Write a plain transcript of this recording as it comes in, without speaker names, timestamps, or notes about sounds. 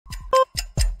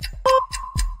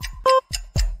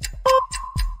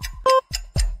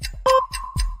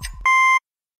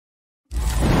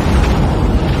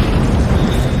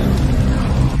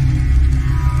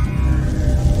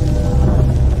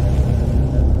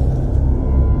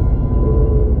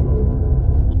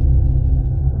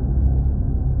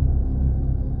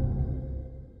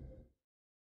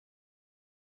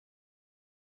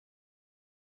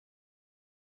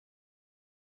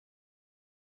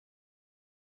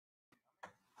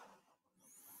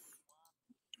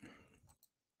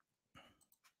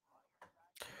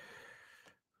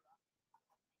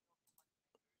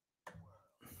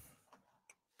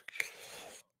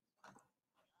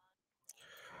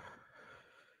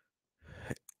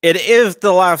It is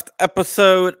the last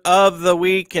episode of the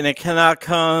week, and it cannot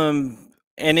come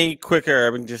any quicker.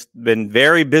 I've just been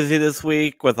very busy this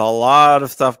week with a lot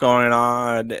of stuff going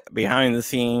on behind the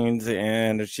scenes,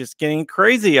 and it's just getting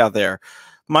crazy out there.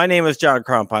 My name is John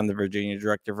Crump. I'm the Virginia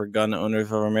Director for Gun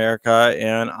Owners of America,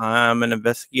 and I'm an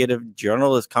investigative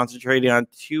journalist concentrating on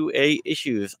 2A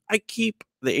issues. I keep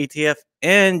the ATF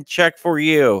in check for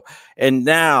you. And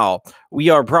now we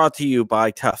are brought to you by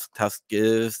Tusk. Tusk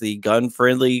is the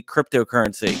gun-friendly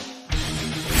cryptocurrency.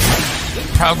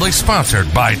 Proudly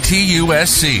sponsored by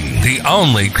TUSC, the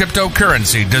only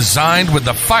cryptocurrency designed with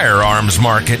the firearms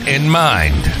market in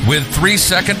mind, with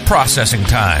 3-second processing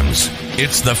times.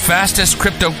 It's the fastest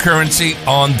cryptocurrency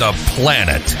on the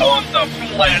planet.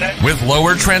 With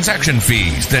lower transaction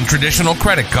fees than traditional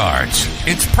credit cards.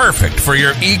 It's perfect for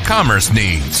your e-commerce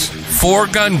needs. For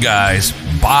gun guys,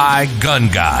 by gun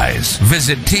guys.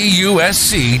 Visit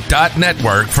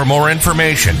TUSC.network for more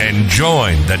information and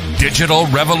join the digital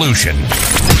revolution.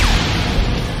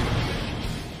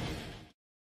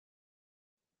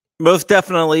 Most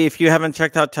definitely, if you haven't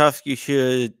checked out Tusk, you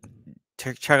should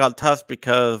check out Tusk,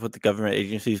 because with the government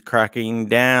agencies cracking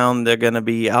down, they're going to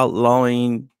be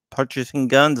outlawing purchasing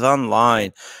guns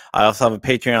online. I also have a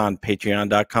Patreon,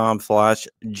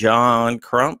 patreon.com/John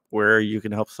Crump, where you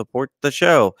can help support the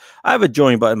show. I have a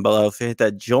join button below, so hit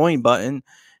that join button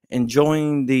and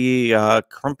join the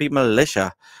Crumpy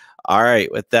Militia. All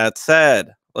right, with that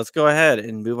said, let's go ahead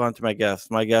and move on to my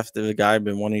guest. My guest is a guy I've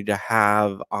been wanting to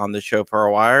have on the show for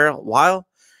a while.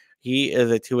 He is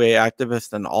a 2A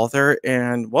activist and author,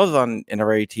 and was on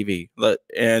NRA TV.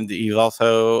 And he's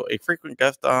also a frequent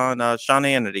guest on Sean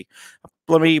Hannity.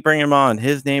 Let me bring him on.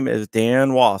 His name is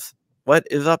Dan Wass. What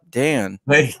is up, Dan?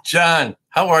 Hey, John.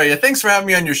 How are you? Thanks for having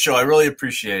me on your show. I really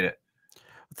appreciate it.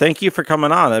 Thank you for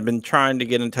coming on. I've been trying to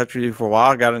get in touch with you for a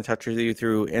while. I got in touch with you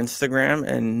through Instagram,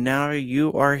 and now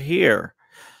you are here.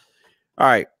 All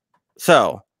right.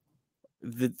 So,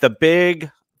 the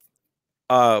big...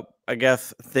 I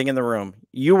guess thing in the room.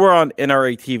 You were on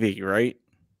NRA TV, right?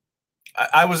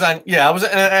 I was on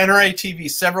NRA TV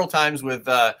several times with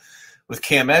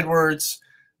Cam Edwards,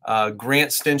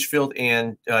 Grant Stinchfield,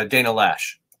 and Dana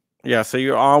Lash. Yeah, so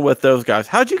you're on with those guys.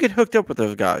 How'd you get hooked up with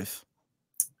those guys?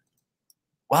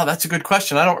 Wow, that's a good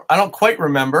question. I don't quite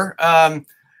remember. I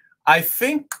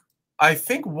think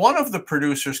one of the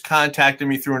producers contacted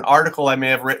me through an article I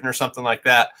may have written or something like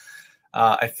that.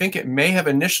 I think it may have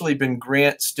initially been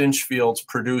Grant Stinchfield's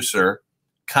producer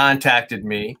contacted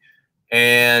me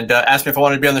and asked me if I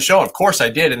wanted to be on the show. Of course I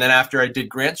did. And then after I did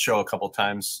Grant's show a couple of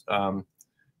times,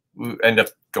 we ended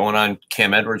up going on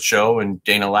Cam Edwards' show and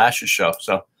Dana Lash's show.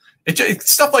 So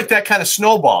stuff like that kind of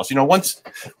snowballs. You know, once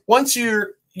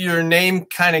your name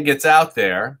kind of gets out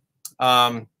there,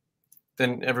 then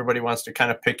everybody wants to kind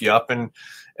of pick you up and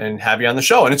have you on the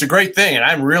show. And it's a great thing. And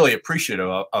I'm really appreciative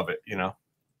of it, you know.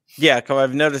 Yeah, because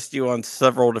I've noticed you on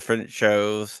several different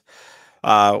shows,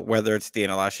 whether it's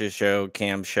Dana Lash's show,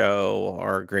 Cam's show,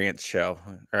 or Grant's show.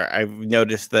 I've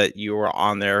noticed that you were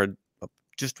on there.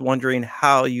 Just wondering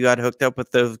how you got hooked up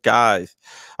with those guys.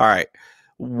 All right.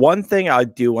 One thing I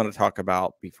do want to talk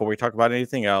about before we talk about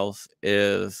anything else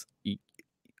is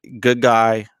good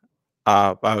guy,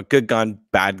 good gun,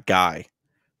 bad guy.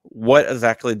 What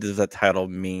exactly does that title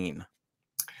mean?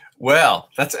 Well,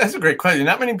 that's a great question.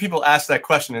 Not many people ask that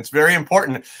question. It's very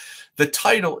important. The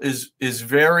title is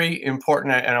very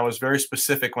important, and I was very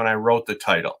specific when I wrote the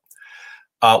title.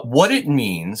 What it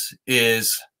means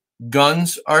is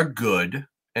guns are good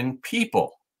and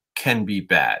people can be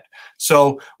bad.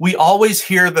 So we always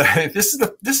hear this is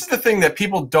the thing that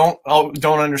people don't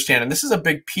understand, and this is a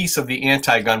big piece of the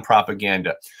anti-gun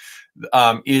propaganda,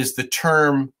 is the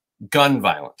term gun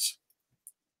violence.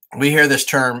 We hear this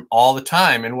term all the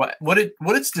time, and what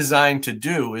it's designed to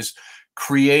do is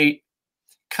create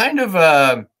kind of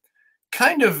an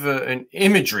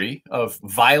imagery of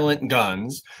violent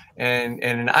guns and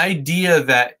an idea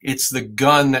that it's the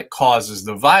gun that causes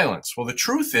the violence. Well, the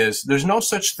truth is there's no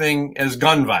such thing as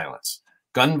gun violence.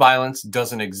 Gun violence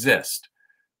doesn't exist.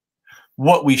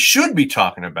 What we should be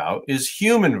talking about is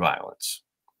human violence.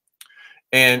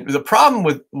 And the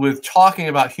problem with talking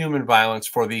about human violence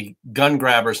for the gun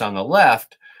grabbers on the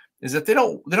left is that they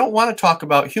don't want to talk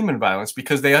about human violence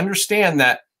because they understand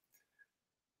that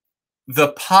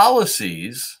the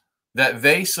policies that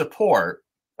they support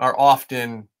are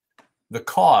often the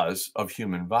cause of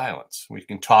human violence. We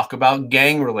can talk about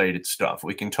gang-related stuff.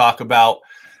 We can talk about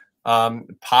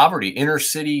poverty, inner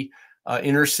city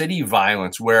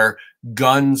violence, where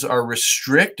guns are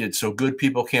restricted so good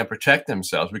people can't protect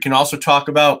themselves. We can also talk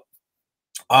about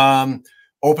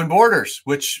Open borders,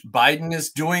 which Biden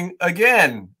is doing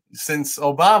again since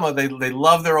Obama. They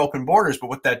love their open borders, but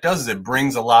what that does is it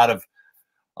brings a lot of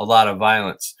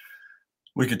violence.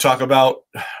 We could talk about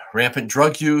rampant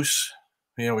drug use.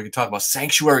 We could talk about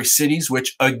sanctuary cities,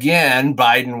 which again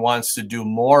Biden wants to do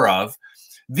more of.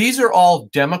 These are all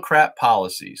Democrat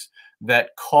policies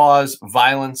that cause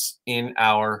violence in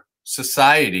our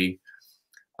society,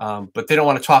 but they don't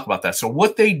want to talk about that. So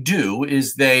what they do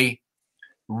is they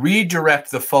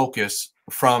redirect the focus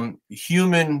from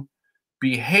human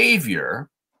behavior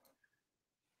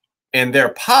and their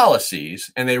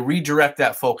policies, and they redirect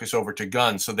that focus over to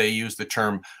guns. So they use the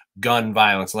term gun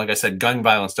violence. And like I said, gun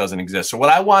violence doesn't exist. So what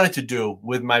I wanted to do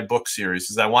with my book series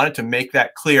is I wanted to make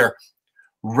that clear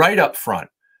right up front.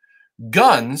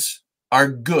 Guns are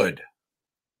good.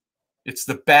 It's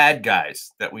the bad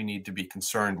guys that we need to be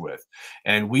concerned with.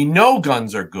 And we know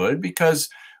guns are good because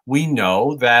we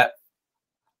know that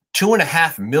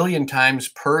 2.5 million times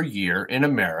per year in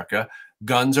America,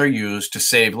 guns are used to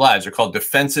save lives. They're called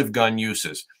defensive gun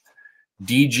uses,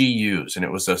 DGUs.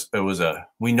 And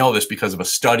we know this because of a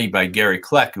study by Gary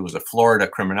Kleck, who was a Florida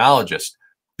criminologist.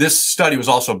 This study was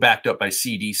also backed up by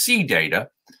CDC data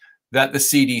that the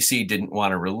CDC didn't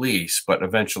want to release, but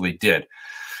eventually did.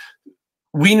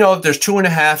 We know that there's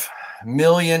 2.5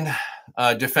 million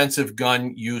defensive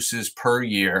gun uses per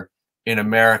year in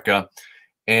America.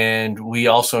 And we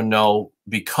also know,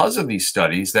 because of these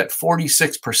studies, that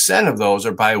 46% of those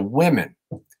are by women.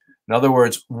 In other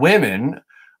words, women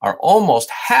are almost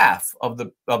half of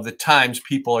the times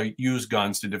people use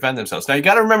guns to defend themselves. Now, you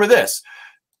got to remember this.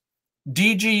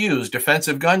 DGUs,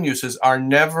 defensive gun uses, are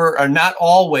not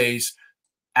always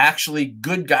actually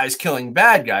good guys killing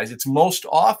bad guys. It's most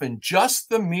often just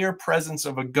the mere presence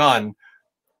of a gun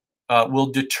will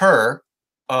deter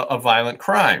a violent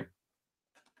crime.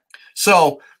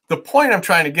 So the point I'm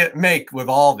trying to make with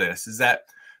all this is that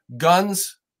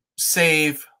guns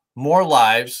save more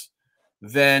lives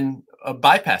than a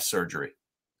bypass surgery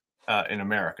in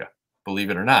America, believe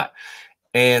it or not.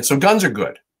 And so guns are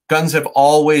good. Guns have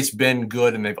always been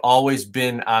good, and they've always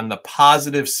been on the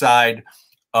positive side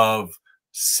of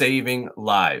saving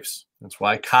lives. That's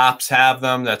why cops have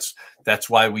them. That's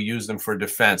why we use them for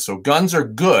defense. So guns are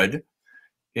good.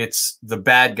 It's the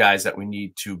bad guys that we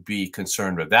need to be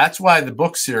concerned with. That's why the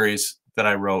book series that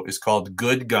I wrote is called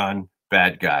Good Gun,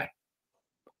 Bad Guy.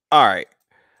 All right.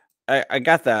 I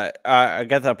got that. I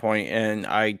got that point, and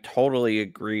I totally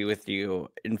agree with you.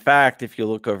 In fact, if you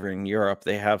look over in Europe,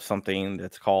 they have something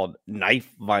that's called knife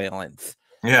violence.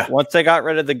 Yeah. Once they got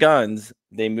rid of the guns,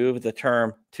 they moved the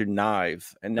term to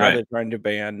knives, and now Right. they're trying to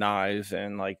ban knives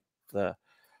in the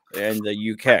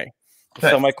UK.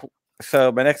 Right.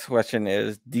 So my next question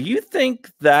is: do you think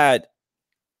that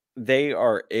they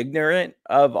are ignorant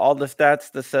of all the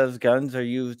stats that says guns are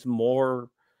used more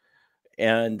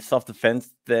in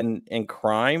self-defense than in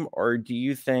crime, or do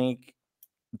you think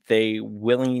they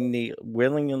willingly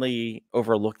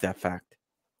overlook that fact?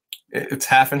 It's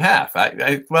half and half.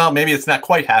 Well, maybe it's not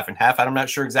quite half and half. I'm not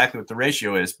sure exactly what the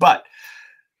ratio is, but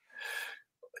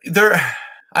there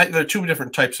are two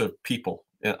different types of people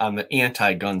on the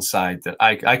anti-gun side that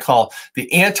I call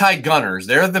the anti-gunners.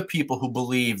 They're the people who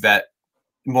believe that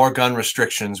more gun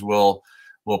restrictions will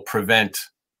prevent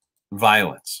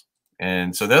violence.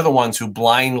 And so they're the ones who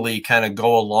blindly kind of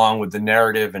go along with the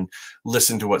narrative and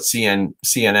listen to what CNN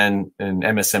and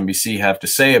MSNBC have to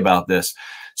say about this.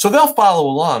 So they'll follow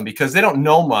along because they don't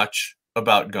know much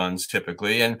about guns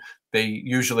typically, and they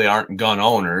usually aren't gun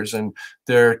owners, and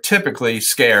they're typically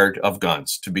scared of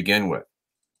guns to begin with.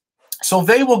 So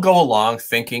they will go along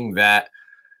thinking that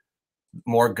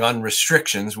more gun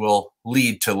restrictions will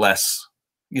lead to less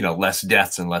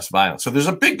deaths and less violence. So there's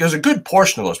a good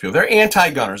portion of those people. They're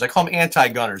anti-gunners. I call them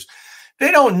anti-gunners.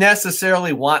 They don't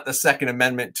necessarily want the Second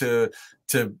Amendment to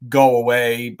go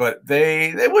away, but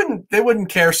they wouldn't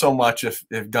care so much if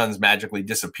guns magically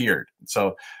disappeared.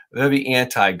 So they're the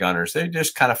anti-gunners. They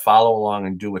just kind of follow along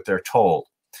and do what they're told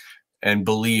and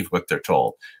believe what they're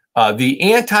told.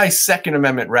 The anti-Second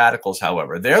Amendment radicals,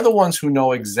 however, they're the ones who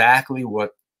know exactly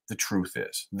what the truth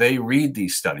is. They read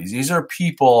these studies. These are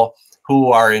people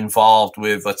who are involved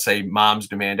with, let's say, Moms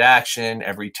Demand Action,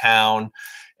 Everytown,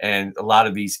 and a lot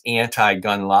of these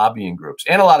anti-gun lobbying groups,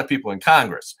 and a lot of people in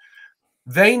Congress.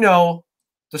 They know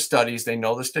the studies, they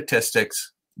know the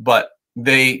statistics, but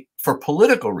for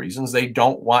political reasons, they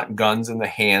don't want guns in the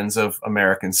hands of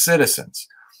American citizens.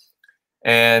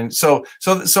 And so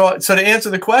to answer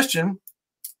the question,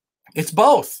 it's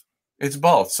both. It's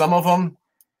both. Some of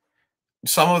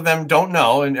them don't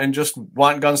know and just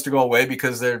want guns to go away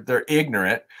because they're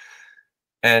ignorant.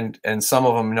 and some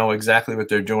of them know exactly what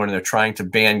they're doing. And they're trying to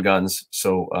ban guns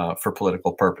for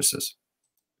political purposes.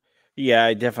 Yeah,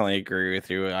 I definitely agree with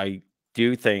you. I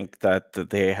do think that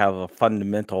they have a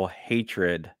fundamental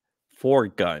hatred for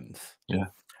guns. Yeah.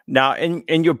 Now,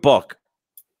 in your book,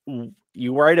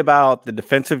 you write about the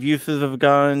defensive uses of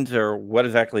guns, or what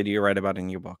exactly do you write about in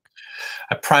your book?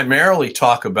 I primarily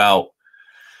talk about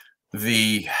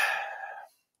the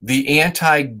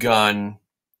anti-gun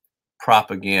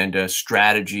propaganda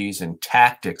strategies and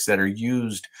tactics that are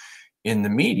used in the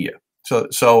media.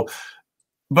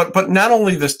 But not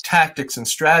only the tactics and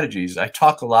strategies, I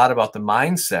talk a lot about the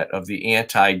mindset of the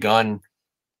anti-gun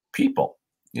people,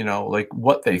 like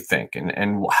what they think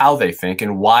and how they think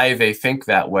and why they think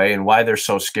that way and why they're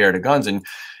so scared of guns.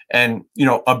 And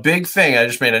a big thing, I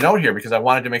just made a note here because I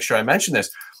wanted to make sure I mentioned this.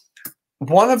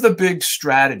 One of the big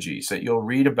strategies that you'll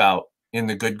read about in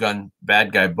the Good Gun,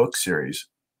 Bad Guy book series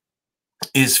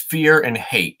is fear and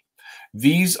hate.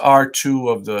 These are two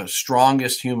of the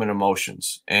strongest human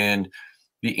emotions. And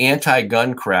the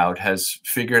anti-gun crowd has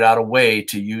figured out a way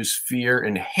to use fear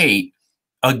and hate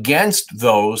against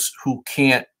those who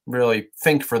can't really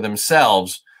think for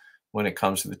themselves when it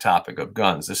comes to the topic of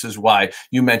guns. This is why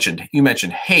you mentioned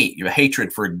hate, your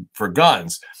hatred for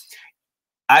guns.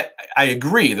 I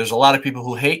agree. There's a lot of people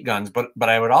who hate guns, but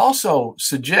I would also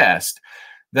suggest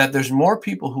that there's more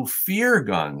people who fear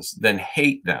guns than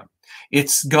hate them.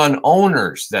 It's gun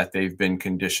owners that they've been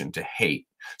conditioned to hate.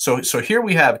 So here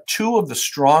we have two of the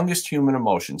strongest human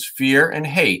emotions, fear and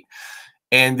hate,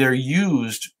 and they're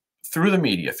used through the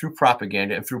media, through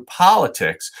propaganda, and through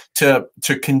politics to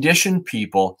condition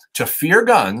people to fear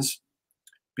guns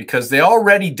because they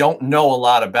already don't know a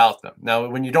lot about them. Now,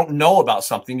 when you don't know about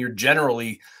something, you're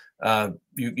generally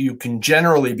you can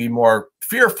generally be more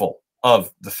fearful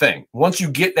of the thing. Once you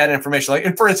get that information, like,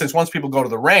 and for instance, once people go to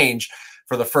the range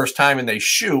for the first time and they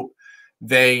shoot,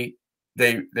 they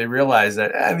realize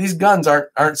that these guns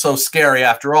aren't so scary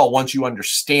after all once you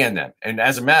understand them. And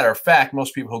as a matter of fact,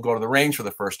 most people who go to the range for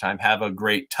the first time have a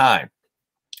great time.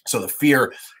 So the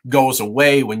fear goes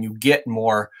away when you get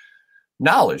more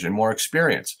knowledge and more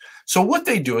experience. So what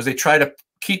they do is they try to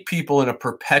keep people in a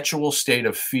perpetual state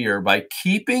of fear by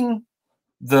keeping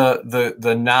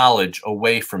the knowledge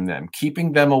away from them,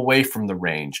 keeping them away from the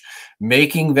range,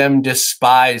 making them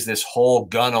despise this whole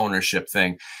gun ownership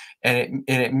thing. And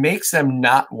it makes them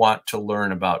not want to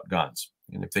learn about guns.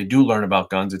 And if they do learn about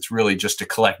guns, it's really just to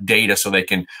collect data so they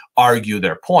can argue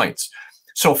their points.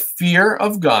 So fear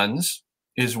of guns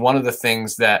is one of the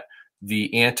things that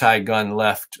the anti-gun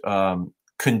left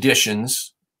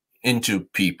conditions into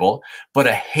people, but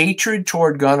a hatred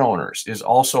toward gun owners is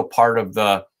also part of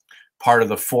the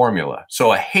formula.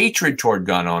 So a hatred toward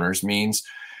gun owners means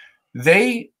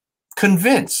they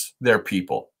convince their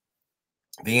people,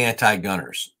 the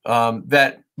anti-gunners,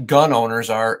 that gun owners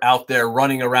are out there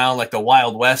running around like the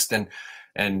Wild West and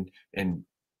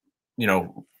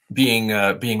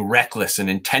being reckless and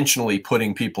intentionally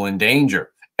putting people in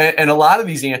danger. And a lot of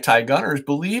these anti-gunners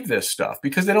believe this stuff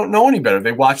because they don't know any better.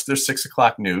 They watch their 6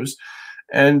 o'clock news,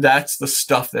 and that's the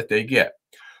stuff that they get.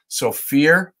 So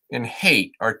fear and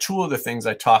hate are two of the things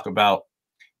I talk about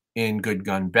in Good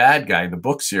Gun, Bad Guy, the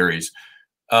book series.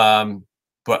 But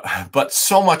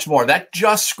so much more. That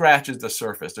just scratches the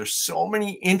surface. There's so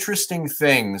many interesting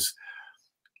things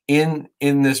in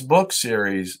this book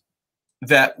series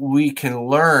that we can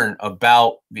learn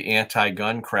about the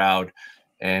anti-gun crowd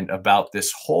and about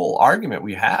this whole argument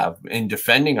we have in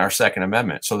defending our Second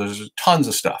Amendment. So there's tons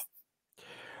of stuff.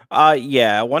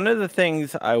 Yeah, one of the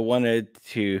things I wanted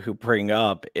to bring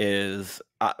up is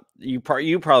you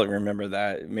probably remember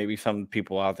that. Maybe some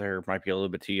people out there might be a little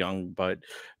bit too young, but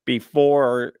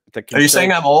before the Are you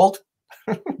saying I'm old?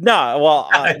 No,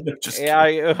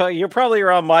 well, you're probably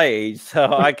around my age,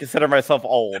 so I consider myself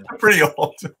old. I'm pretty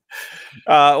old.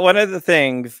 One of the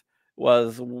things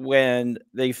was when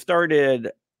they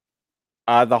started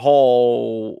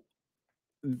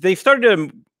they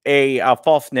started a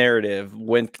false narrative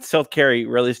when concealed carry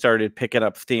really started picking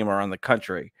up steam around the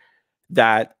country,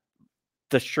 that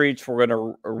the streets were going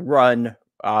to run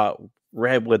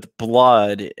red with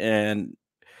blood, and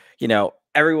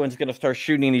everyone's going to start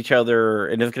shooting each other,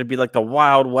 and it's going to be like the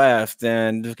Wild West,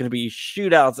 and there's going to be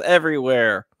shootouts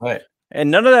everywhere. Right.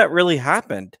 And none of that really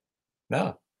happened.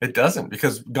 No, it doesn't,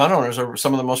 because gun owners are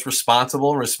some of the most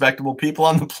responsible and respectable people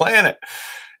on the planet.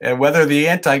 And whether the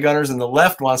anti-gunners and the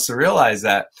left wants to realize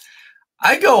that,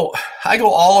 I go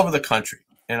all over the country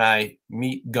and I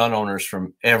meet gun owners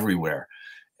from everywhere,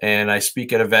 and I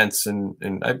speak at events,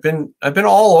 and I've been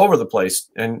all over the place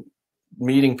and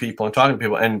meeting people and talking to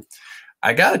people. And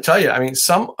I got to tell you, I mean,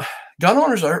 some gun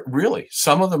owners are really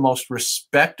some of the most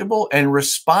respectable and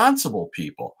responsible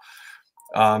people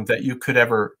that you could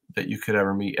ever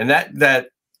meet. And that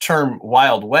term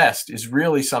Wild West is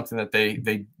really something that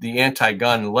the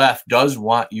anti-gun left does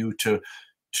want you to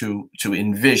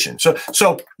envision.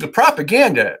 So the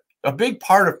propaganda, a big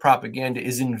part of propaganda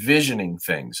is envisioning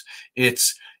things.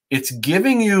 It's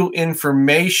giving you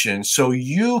information so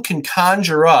you can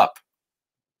conjure up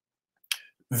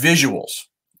visuals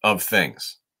of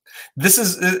things. This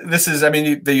is, I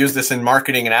mean, they use this in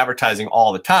marketing and advertising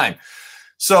all the time.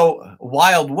 So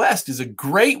Wild West is a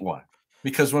great one,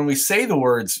 because when we say the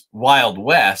words Wild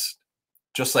West,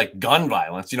 just like gun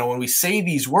violence, when we say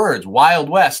these words, Wild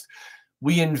West,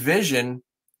 we envision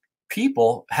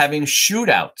people having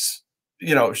shootouts,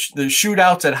 the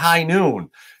shootouts at high noon,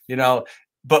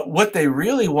 but what they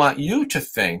really want you to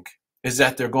think is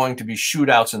that they're going to be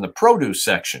shootouts in the produce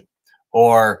section,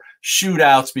 or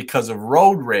shootouts because of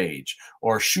road rage,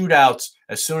 or shootouts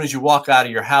as soon as you walk out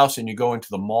of your house and you go into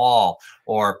the mall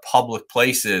or public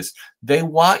places. They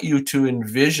want you to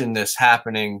envision this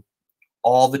happening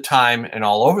all the time and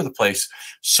all over the place,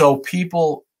 so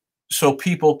people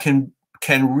can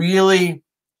really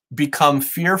become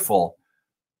fearful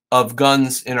of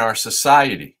guns in our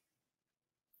society.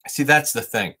 See, that's the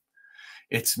thing.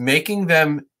 It's making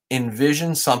them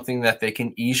envision something that they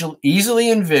can easily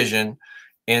envision,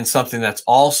 and something that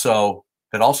also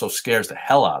scares the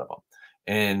hell out of them.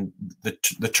 And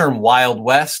the term Wild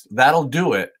West, that'll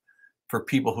do it for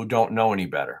people who don't know any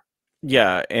better.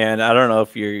 Yeah, and I don't know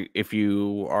if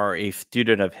you are a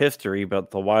student of history,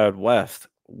 but the Wild West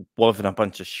wasn't a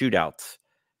bunch of shootouts.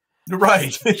 Right.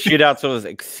 Shootouts was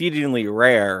exceedingly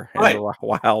rare in the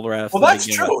Wild West. Well, that's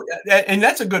true. And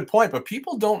that's a good point, but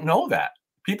people don't know that.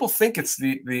 People think it's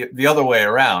the other way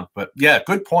around. But yeah,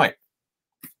 good point.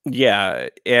 Yeah,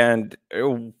 and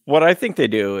what I think they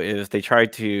do is they try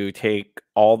to take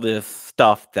all this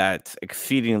stuff that's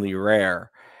exceedingly rare,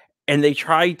 and they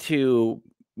try to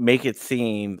make it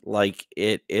seem like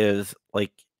it is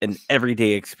like an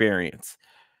everyday experience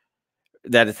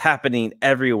that is happening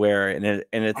everywhere, and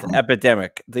it's an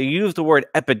epidemic. They use the word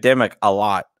epidemic a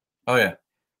lot. Oh yeah.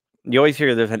 You always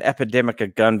hear there's an epidemic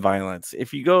of gun violence.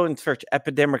 If you go and search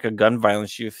epidemic of gun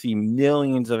violence, you see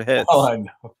millions of hits. Oh, I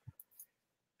know.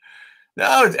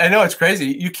 No, I know, it's crazy.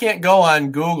 You can't go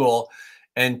on Google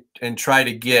and try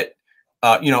to get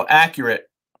accurate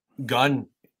gun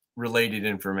related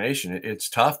information. It's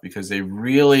tough because they've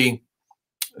really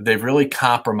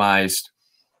compromised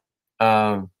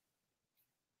the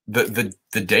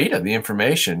data, the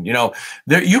information.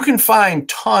 There you can find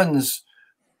tons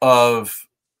of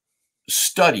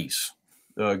studies,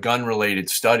 gun related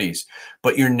studies,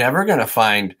 but you're never going to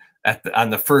find on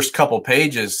the first couple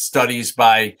pages studies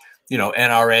by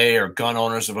NRA or Gun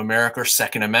Owners of America or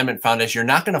Second Amendment Foundation. You're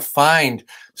not going to find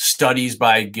studies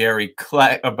by Gary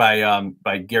Kleck,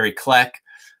 by Gary Kleck.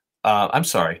 I'm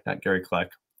sorry, not Gary Kleck.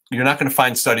 You're not going to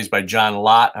find studies by John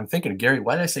Lott. I'm thinking of Gary.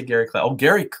 Why did I say Gary Kleck? Oh,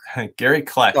 Gary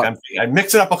Kleck. I'm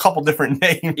mixing up a couple different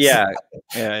names. Yeah.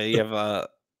 You have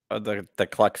the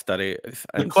Kleck study.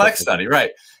 The Kleck study,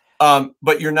 right?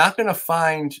 But you're not going to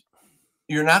find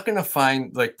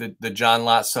like the John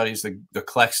Lott studies, the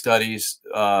Kleck studies,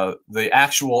 the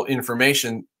actual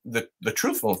information, the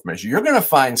truthful information. You're going to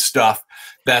find stuff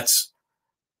that's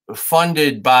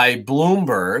funded by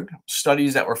Bloomberg,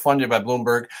 studies that were funded by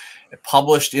Bloomberg,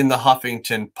 published in the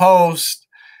Huffington Post,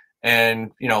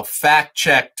 and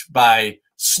fact-checked by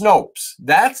Snopes.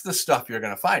 That's the stuff you're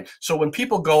going to find. So when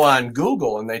people go on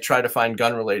Google and they try to find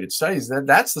gun-related studies,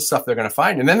 that's the stuff they're going to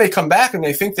find. And then they come back and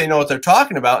they think they know what they're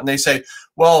talking about, and they say,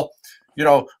 well,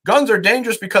 guns are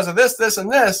dangerous because of this, this,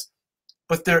 and this.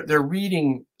 But they're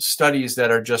reading studies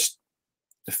that are just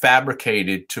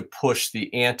fabricated to push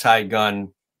the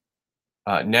anti-gun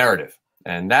narrative.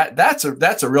 And that's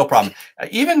a real problem.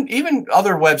 Even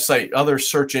other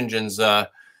search engines,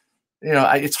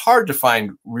 it's hard to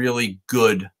find really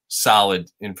good, solid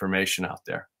information out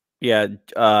there. Yeah.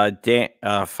 John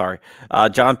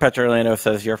Petrolano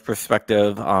says your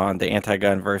perspective on the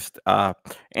anti-gun versus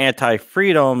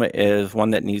anti-freedom is one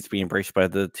that needs to be embraced by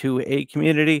the 2A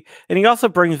community. And he also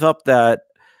brings up that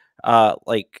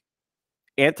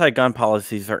anti-gun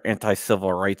policies are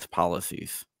anti-civil rights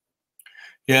policies.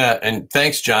 Yeah, and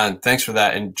thanks, John. Thanks for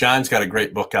that. And John's got a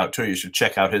great book out too. You should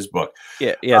check out his book.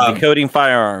 Yeah, Decoding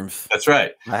Firearms. That's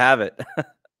right. I have it.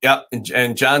 Yeah,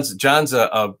 and John's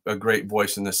a great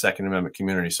voice in the Second Amendment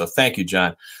community. So thank you,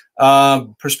 John.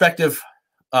 Perspective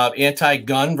of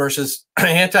anti-gun versus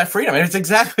anti-freedom. And it's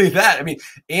exactly that. I mean,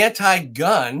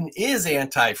 anti-gun is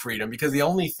anti-freedom because the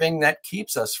only thing that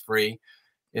keeps us free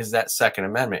is that Second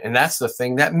Amendment. And that's the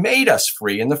thing that made us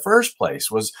free in the first place,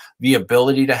 was the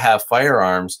ability to have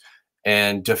firearms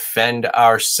and defend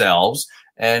ourselves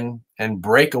and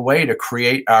break away to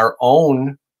create our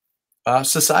own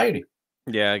society.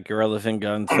 Yeah, Gorillas and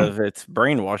Guns says it's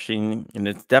brainwashing, and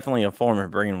it's definitely a form of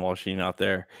brainwashing out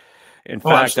there. In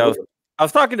fact, I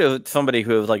was talking to somebody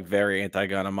who was like very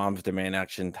anti-gun, a mom's demand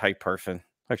action type person,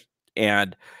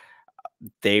 and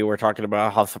they were talking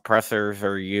about how suppressors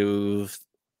are used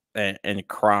in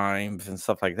crimes and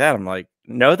stuff like that. I'm like,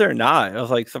 no, they're not. I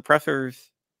was like, suppressors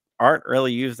aren't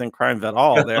really used in crimes at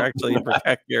all. They actually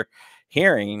protect your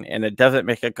hearing, and it doesn't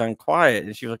make a gun quiet.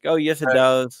 And she was like, oh, yes, it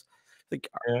does. Like,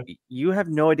 you have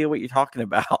no idea what you're talking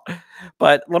about.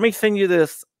 But let me send you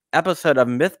this episode of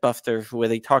Mythbusters where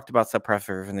they talked about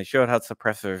suppressors and they showed how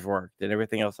suppressors worked and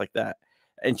everything else like that.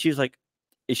 And she was like,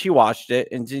 she watched it,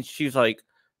 and then she's like,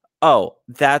 oh,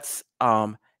 that's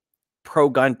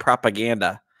pro-gun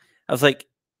propaganda. I was like,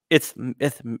 it's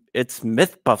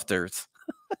Mythbusters.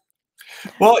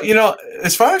 Well, you know,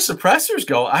 as far as suppressors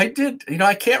go, I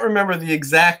can't remember the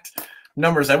exact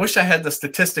numbers. I wish I had the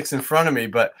statistics in front of me,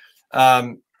 but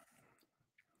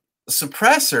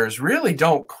suppressors really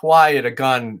don't quiet a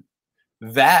gun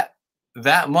that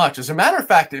much. As a matter of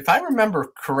fact, if I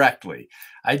remember correctly,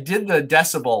 I did the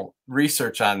decibel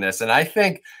research on this, and I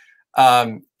think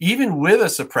even with a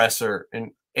suppressor,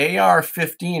 an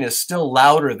AR-15 is still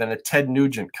louder than a Ted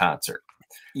Nugent concert.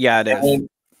 Yeah, it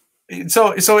is.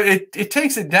 So it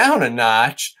takes it down a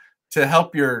notch to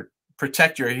help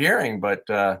protect your hearing, but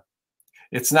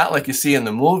it's not like you see in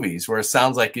the movies where it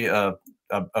sounds like a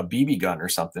BB gun or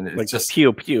something. It's like just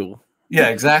pew pew. Yeah,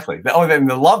 exactly. Oh, they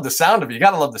love the sound of it. You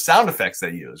got to love the sound effects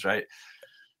they use, right?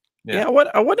 Yeah.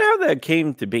 I wonder how that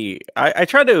came to be. I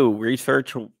tried to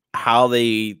research how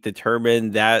they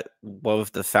determined that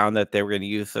was the sound that they were going to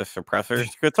use as suppressors.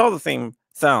 It's all the same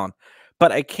sound,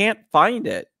 but I can't find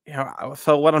it. You know,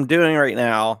 so what I'm doing right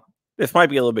now, this might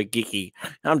be a little bit geeky.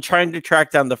 I'm trying to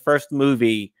track down the first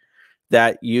movie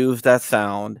that used that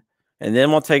sound, and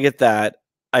then once I get that,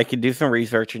 I can do some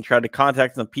research and try to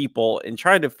contact some people and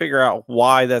try to figure out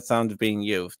why that sound is being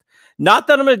used. Not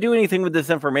that I'm going to do anything with this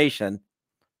information,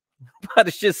 but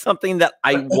it's just something that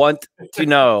I want to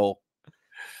know.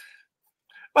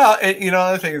 Well, you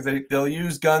know, the thing is they'll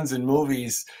use guns in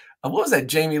movies. What was that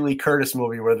Jamie Lee Curtis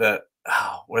movie where the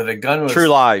gun was True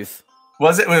Lies?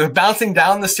 Was it bouncing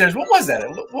down the stairs? What was that?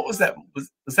 What was that?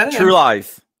 Was that True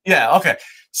Lies? Yeah. Okay.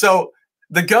 So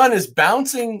the gun is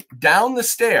bouncing down the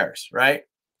stairs, right?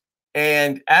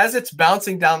 And as it's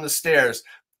bouncing down the stairs,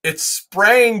 it's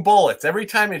spraying bullets. Every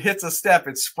time it hits a step,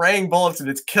 it's spraying bullets and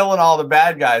it's killing all the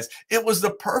bad guys. It was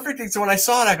the perfect thing. So when I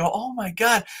saw it, I go, oh my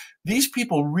God, these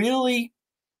people really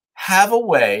have a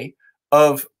way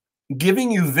of giving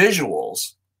you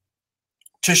visuals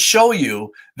to show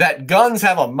you that guns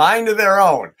have a mind of their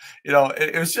own. You know,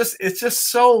 it's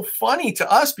just so funny to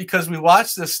us because we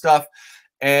watch this stuff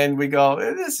and we go,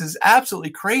 this is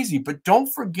absolutely crazy. But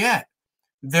don't forget,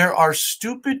 there are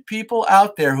stupid people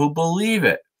out there who believe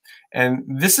it. And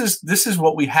this is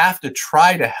what we have to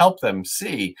try to help them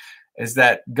see, is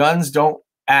that guns don't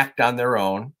act on their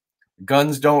own.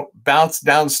 Guns don't bounce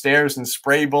downstairs and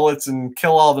spray bullets and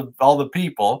kill all the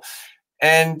people.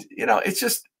 And you know, it's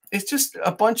just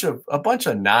a bunch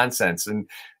of nonsense.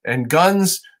 And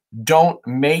guns don't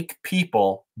make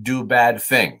people do bad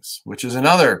things, which is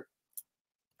another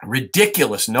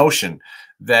ridiculous notion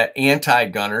that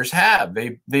anti-gunners have.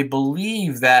 They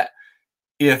believe that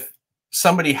if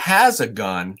somebody has a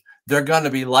gun, they're going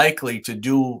to be likely to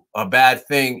do a bad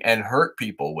thing and hurt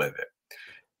people with it.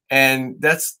 And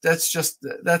that's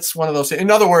one of those things.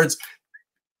 In other words,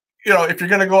 you know, if you're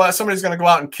going to go out, somebody's going to go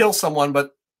out and kill someone,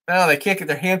 but they can't get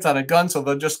their hands on a gun, so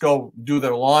they'll just go do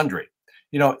their laundry.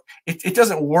 You know, it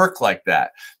doesn't work like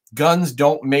that. Guns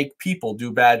don't make people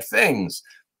do bad things.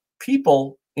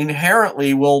 People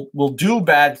inherently will do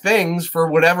bad things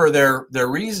for whatever their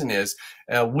reason is,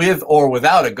 with or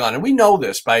without a gun. And we know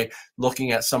this by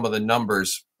looking at some of the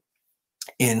numbers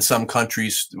in some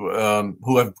countries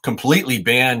who have completely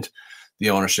banned the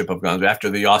ownership of guns. After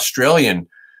the Australian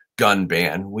gun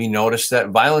ban, we noticed that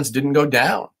violence didn't go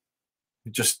down.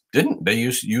 It just didn't. They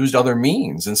used other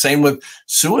means. And same with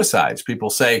suicides. People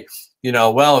say, you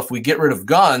know, well, if we get rid of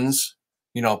guns,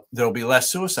 you know, there'll be less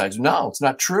suicides. No, it's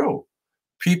not true.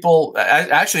 People,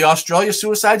 actually, Australia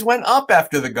suicides went up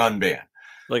after the gun ban.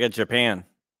 Look at Japan.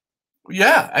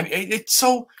 Yeah. I mean,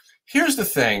 so here's the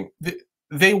thing.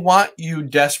 They want you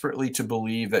desperately to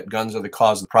believe that guns are the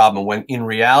cause of the problem, when in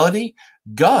reality,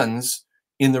 guns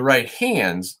in the right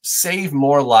hands save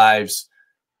more lives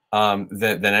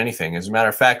than anything. As a matter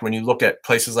of fact, when you look at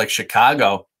places like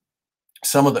Chicago,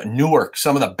 some of the Newark,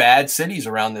 some of the bad cities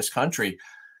around this country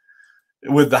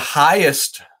with the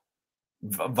highest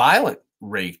violent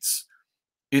rates,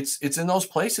 it's in those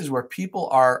places where people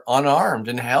are unarmed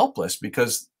and helpless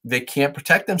because they can't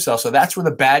protect themselves. So that's where the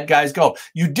bad guys go.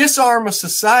 You disarm a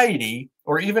society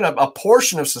or even a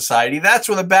portion of society, that's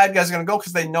where the bad guys are going to go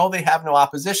because they know they have no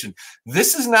opposition.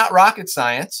 This is not rocket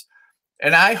science.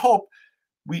 And I hope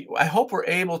we're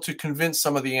able to convince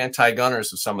some of the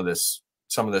anti-gunners of some of this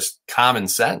common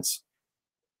sense.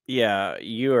 Yeah,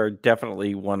 you are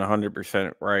definitely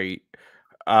 100% right.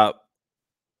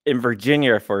 In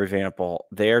Virginia, for example,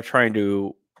 they are trying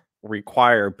to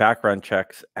require background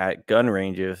checks at gun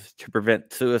ranges to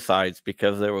prevent suicides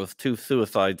because there was 2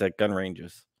 suicides at gun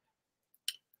ranges.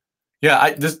 Yeah,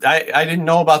 I didn't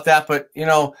know about that, but you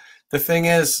know, the thing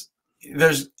is,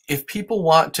 if people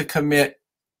want to commit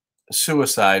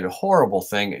suicide, a horrible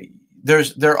thing, there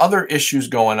are other issues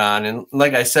going on, and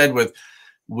like I said,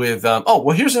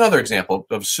 here's another example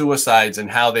of suicides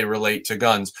and how they relate to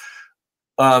guns.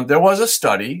 There was a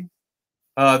study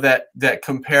that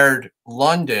compared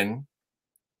London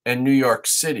and New York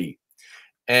City,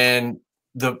 and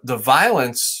the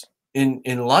violence in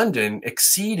London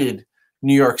exceeded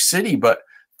New York City, but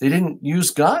they didn't use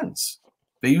guns.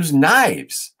 They used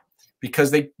knives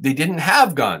because they didn't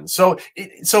have guns. So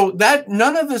that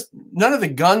none of the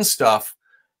gun stuff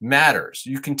matters.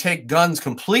 You can take guns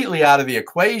completely out of the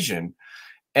equation,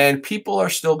 and people are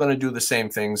still going to do the same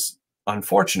things,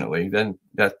 unfortunately, than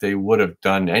that they would have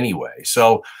done anyway.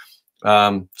 So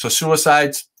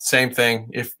suicides, same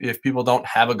thing. If people don't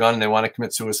have a gun and they want to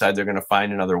commit suicide, they're going to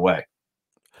find another way.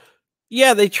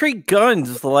 Yeah, they treat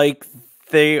guns like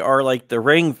they are like the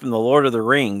ring from the Lord of the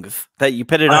Rings that you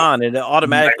put it on and it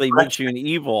automatically makes you an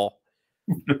evil.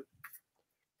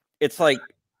 It's like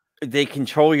they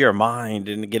control your mind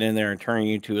and get in there and turn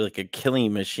you into like a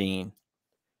killing machine.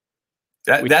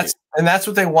 That's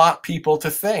what they want people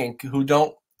to think who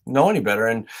don't know any better.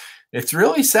 And it's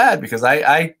really sad because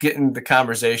I get into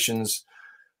conversations,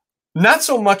 not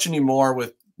so much anymore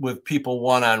with people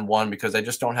one-on-one because I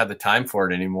just don't have the time for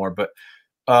it anymore. But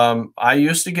I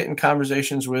used to get in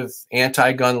conversations with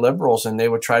anti-gun liberals, and they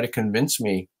would try to convince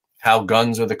me how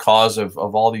guns are the cause of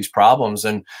all these problems.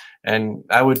 And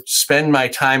I would spend my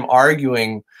time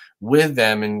arguing with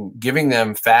them and giving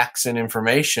them facts and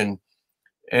information.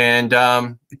 And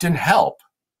it didn't help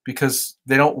because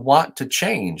they don't want to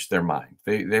change their mind.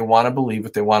 They want to believe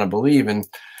what they want to believe. And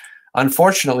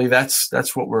unfortunately,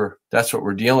 that's what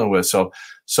we're dealing with. So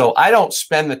I don't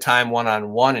spend the time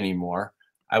one-on-one anymore.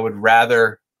 I would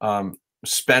rather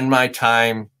spend my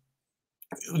time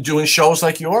doing shows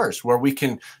like yours where we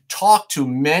can talk to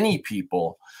many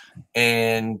people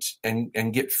and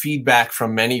get feedback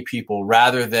from many people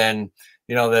rather than,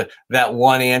 you know, that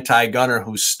one anti-gunner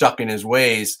who's stuck in his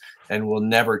ways and will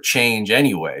never change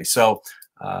anyway. So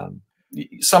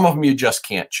some of them you just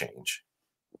can't change.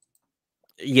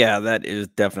 Yeah, that is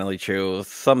definitely true.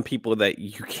 Some people that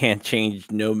you can't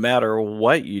change no matter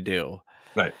what you do.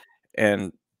 Right.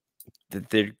 And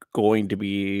they're going to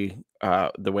be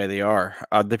the way they are.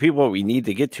 The people we need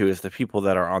to get to is the people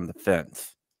that are on the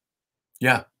fence.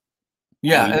 Yeah.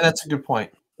 Yeah, and that's a good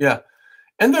point. Yeah.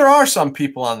 And there are some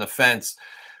people on the fence.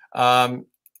 And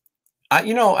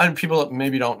people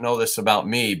maybe don't know this about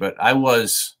me, but I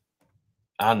was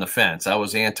on the fence. I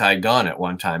was anti-gun at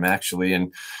one time, actually,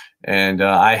 and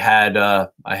I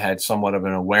had somewhat of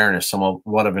an awareness,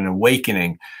 somewhat of an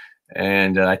awakening,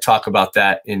 and I talk about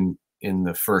that in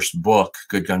the first book,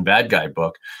 Good Gun Bad Guy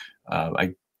book.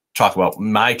 I talk about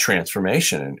my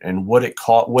transformation and what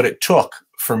it took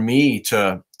for me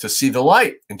to see the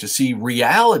light and to see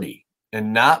reality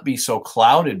and not be so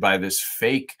clouded by this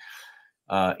fake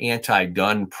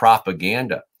anti-gun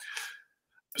propaganda.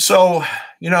 So,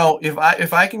 you know,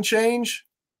 if I can change,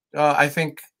 I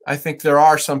think there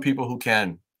are some people who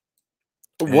can.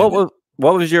 What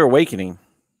was your awakening?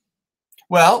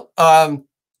 Well,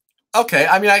 okay.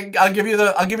 I mean, I'll give you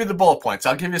the bullet points.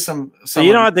 I'll give you some. So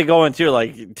you don't have to go into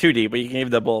like too deep, but you can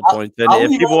give the bullet points. And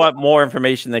if people want more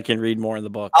information, they can read more in the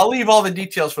book. I'll leave all the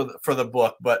details for the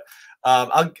book, but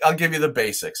I'll give you the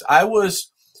basics. I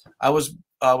was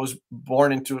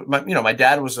born into my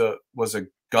dad was a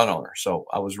gun owner, so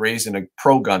I was raised in a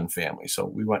pro-gun family. So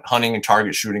we went hunting and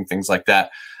target shooting, things like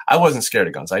that. I wasn't scared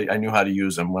of guns. I knew how to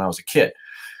use them when I was a kid.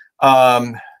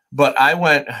 But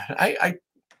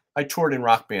I toured in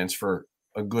rock bands for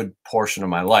a good portion of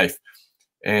my life.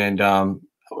 And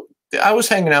I was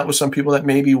hanging out with some people that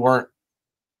maybe weren't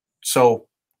so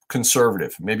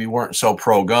conservative, maybe weren't so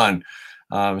pro-gun.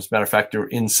 As a matter of fact,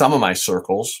 in some of my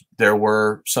circles, there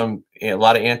were a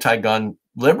lot of anti-gun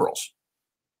liberals.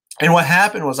 And what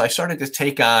happened was I started to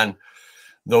take on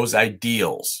those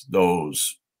ideals,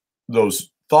 those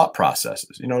thought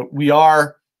processes. You know,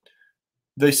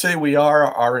 they say we are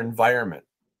our environment.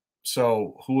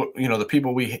 So the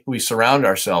people we surround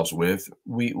ourselves with,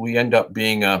 we end up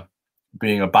being a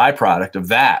byproduct of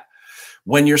that.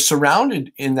 When you're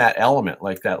surrounded in that element,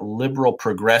 like that liberal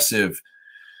progressive,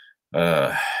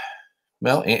 well,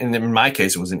 in my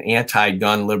case, it was an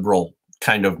anti-gun liberal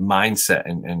kind of mindset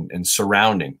and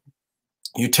surrounding.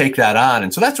 You take that on.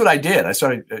 And so that's what I did.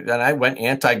 I went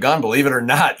anti-gun, believe it or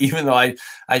not, even though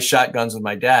I shot guns with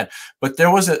my dad. But there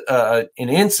was an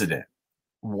incident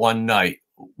one night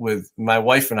with my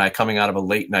wife and I coming out of a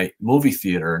late night movie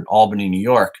theater in Albany, New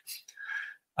York.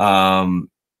 And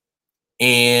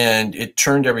it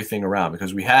turned everything around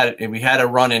because we had a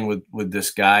run-in with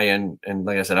this guy. And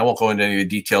like I said, I won't go into any of the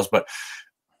details, but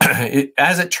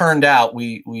as it turned out,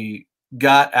 we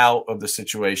got out of the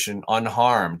situation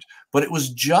unharmed. But it was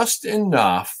just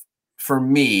enough for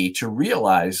me to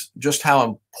realize just how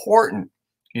important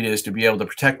it is to be able to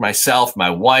protect myself, my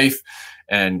wife,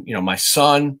 and my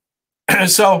son.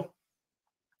 So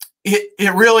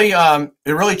it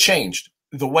really changed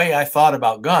the way I thought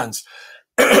about guns.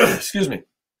 Excuse me.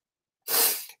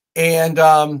 And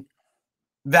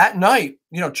that night,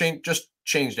 just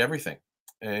changed everything.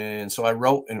 And so I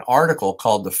wrote an article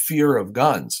called "The Fear of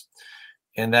Guns."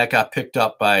 And that got picked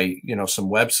up by, some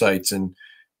websites.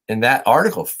 And that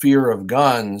article, Fear of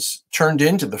Guns, turned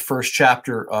into the first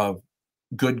chapter of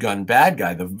Good Gun, Bad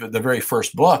Guy, the very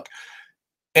first book.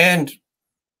 And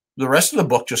the rest of the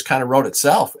book just kind of wrote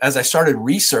itself as I started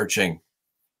researching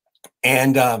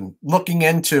and looking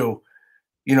into,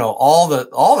 all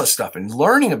the stuff and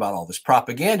learning about all this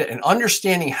propaganda and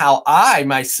understanding how I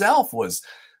myself was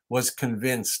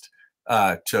convinced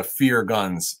to fear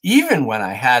guns, even when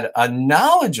I had a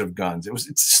knowledge of guns.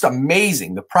 It's just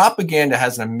amazing. The propaganda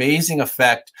has an amazing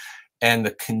effect, and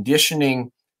the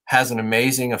conditioning has an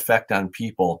amazing effect on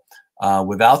people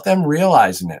without them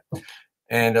realizing it.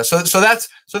 And so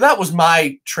that was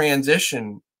my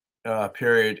transition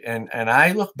period. And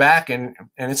I look back and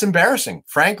it's embarrassing.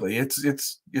 Frankly,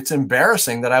 it's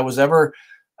embarrassing that I was ever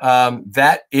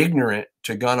that ignorant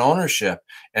to gun ownership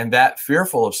and that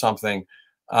fearful of something.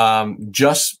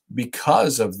 Just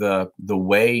because of the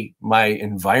way my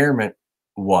environment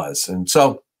was. And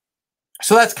so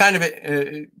that's kind of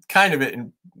it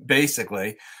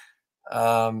basically.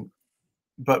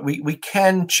 But we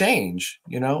can change,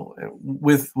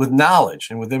 with knowledge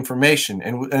and with information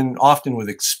and often with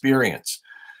experience.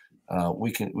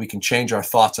 We can change our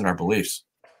thoughts and our beliefs.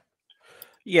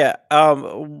 Yeah.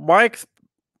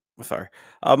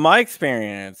 My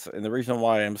experience, and the reason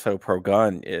why I'm so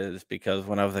pro-gun is because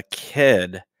when I was a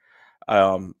kid,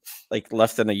 like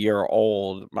less than a year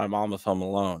old, my mom was home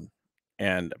alone,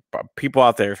 and people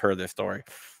out there have heard this story.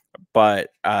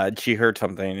 But she heard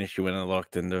something, and she went and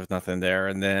looked, and there was nothing there.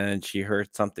 And then she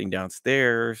heard something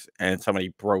downstairs, and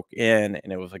somebody broke in,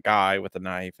 and it was a guy with a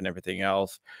knife and everything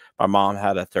else. My mom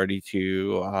had a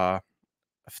 .32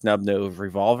 snub nose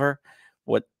revolver,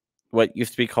 what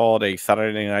used to be called a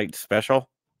Saturday Night Special.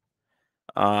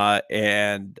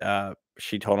 And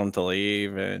she told him to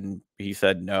leave, and he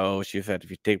said no. She said,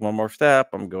 "If you take one more step,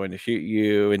 I'm going to shoot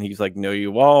you." And he's like, "No, you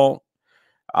won't."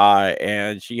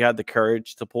 And she had the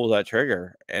courage to pull that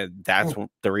trigger, and that's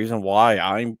the reason why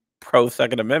I'm pro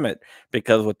Second Amendment,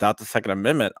 because without the Second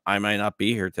Amendment, I might not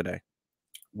be here today.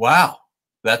 Wow,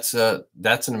 that's an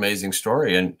amazing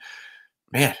story, and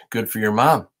man, good for your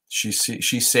mom. She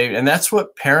saved, and that's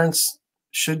what parents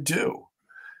should do.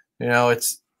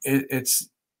 It's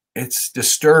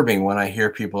disturbing when I hear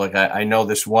people like I know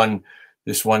this one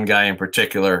guy in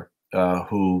particular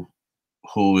who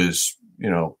is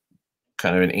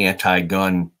kind of an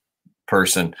anti-gun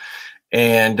person,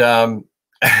 and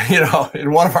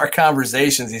in one of our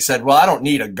conversations he said, "Well, I don't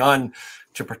need a gun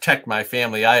to protect my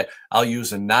family. I'll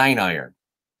use a 9-iron."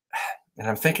 And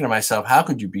I'm thinking to myself, how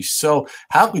could you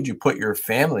put your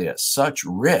family at such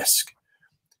risk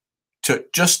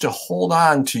just to hold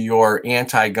on to your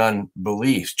anti-gun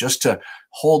beliefs, just to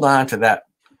hold on to that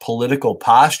political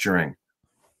posturing?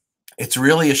 It's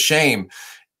really a shame,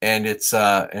 and it's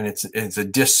a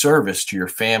disservice to your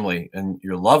family and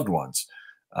your loved ones.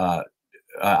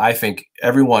 I think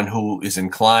everyone who is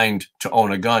inclined to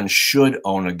own a gun should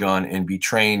own a gun and be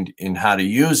trained in how to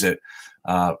use it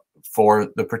for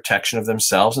the protection of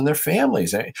themselves and their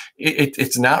families.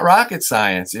 It's not rocket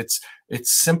science. It's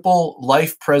simple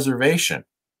life preservation.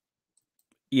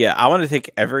 Yeah, I want to take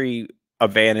every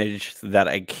advantage that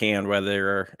I can,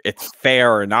 whether it's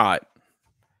fair or not.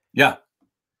 Yeah.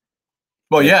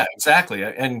 Well, yeah, exactly.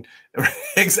 And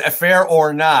fair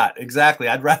or not, exactly.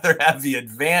 I'd rather have the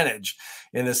advantage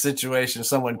in a situation,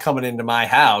 someone coming into my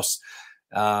house.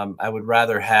 I would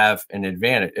rather have an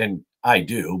advantage, and I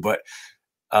do, but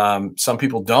some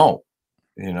people don't,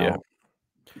 you know. Yeah.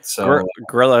 So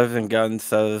Gorillas and Guns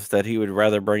says that he would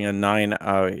rather bring a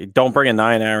don't bring a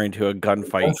 9-iron to a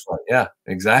gunfight. Yeah,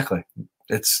 exactly.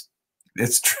 It's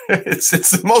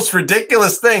the most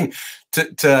ridiculous thing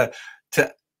to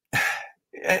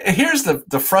and here's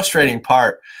the frustrating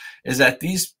part is that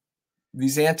these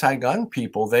anti-gun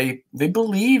people, they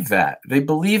believe that. They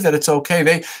believe that it's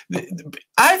okay.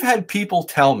 I've had people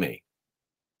tell me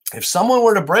if someone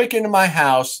were to break into my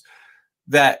house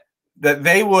that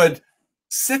they would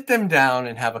sit them down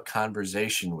and have a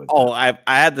conversation with them. Oh, I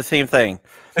had the same thing.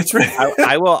 It's really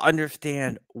I will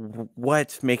understand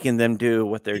what's making them do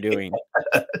what they're doing.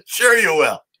 Sure you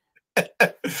will.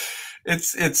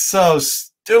 It's so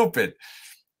stupid.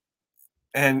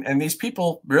 And these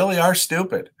people really are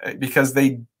stupid because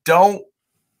they don't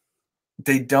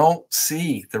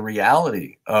see the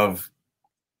reality of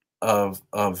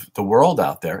the world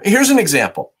out there. Here's an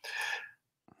example.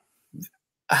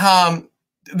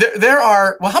 There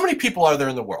are, well, how many people are there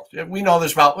in the world? We know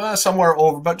there's about somewhere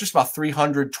over, but just about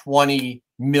 320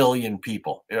 million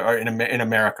people, or in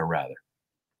America rather.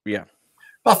 Yeah,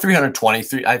 about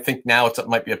 323. I think now it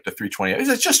might be up to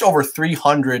 320. It's just over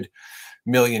 300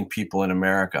 million people in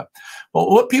America. Well,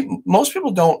 what most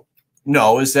people don't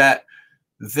know is that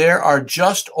there are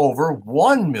just over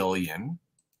 1 million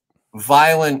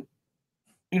violent,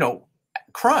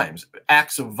 crimes,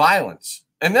 acts of violence.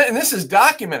 And this is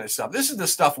documented stuff. This is the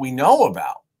stuff we know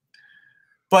about.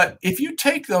 But if you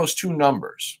take those two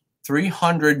numbers,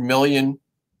 300 million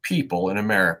people in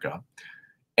America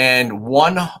and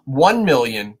 1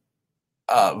 million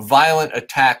violent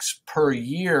attacks per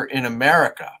year in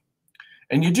America,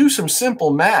 and you do some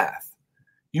simple math,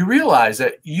 you realize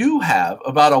that you have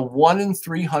about a 1 in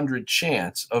 300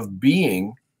 chance of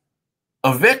being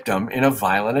a victim in a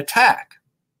violent attack.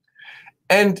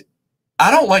 And I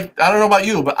don't know about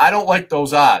you, but I don't like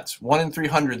those odds. 1 in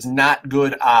 300 is not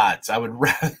good odds. I would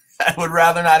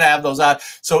rather not have those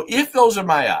odds. So if those are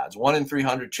my odds, 1 in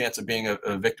 300 chance of being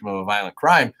a victim of a violent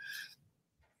crime,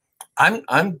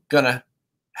 I'm gonna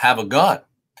have a gun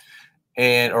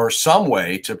or some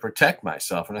way to protect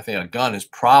myself. And I think a gun is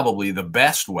probably the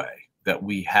best way that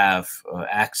we have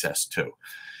access to.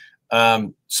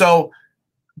 But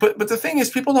the thing is,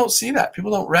 people don't see that.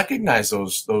 People don't recognize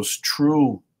those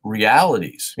true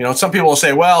realities. Some people will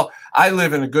say, well, I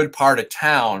live in a good part of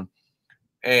town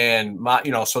and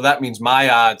so that means my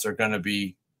odds are going to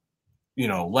be,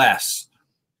 less.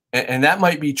 And that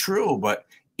might be true. But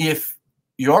if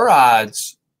your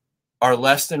odds are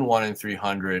less than 1 in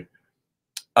 300,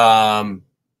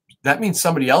 that means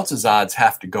somebody else's odds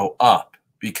have to go up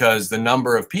because the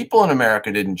number of people in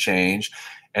America didn't change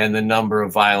and the number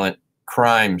of violent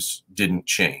crimes didn't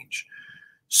change.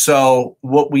 So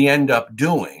what we end up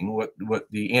doing, what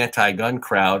the anti-gun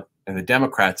crowd and the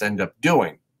Democrats end up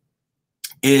doing,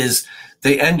 is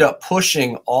they end up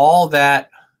pushing all that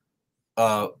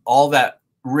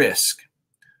risk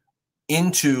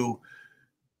into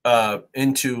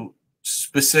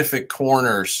specific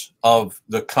corners of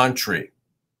the country,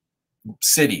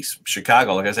 cities,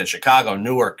 Chicago, like I said, Chicago,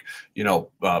 Newark,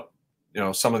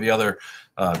 some of the other,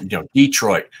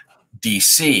 Detroit,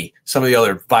 DC, some of the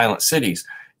other violent cities.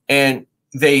 And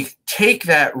they take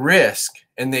that risk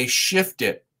and they shift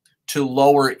it to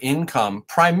lower income,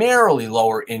 primarily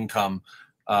lower income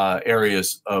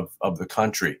areas of the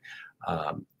country.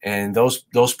 And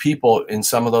those people in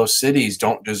some of those cities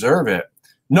don't deserve it.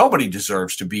 Nobody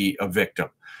deserves to be a victim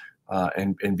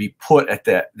and be put at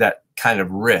that kind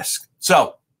of risk.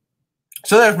 So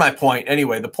there's my point.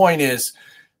 Anyway, the point is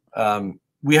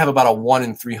we have about a 1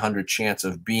 in 300 chance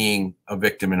of being a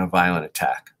victim in a violent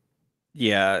attack.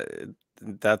 Yeah,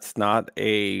 that's not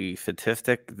a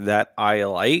statistic that I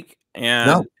like. And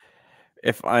No.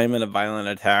 If I'm in a violent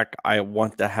attack, I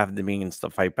want to have the means to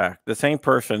fight back. The same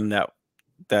person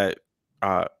that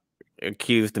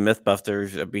accused the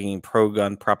Mythbusters of being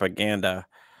pro-gun propaganda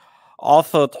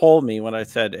also told me when I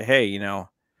said, hey,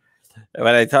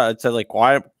 when I said, like,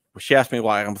 why, she asked me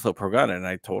why I'm so pro-gun, and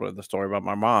I told her the story about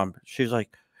my mom. She's like,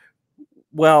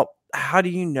 well, how do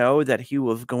you know that he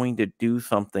was going to do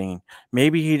something?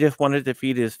 Maybe he just wanted to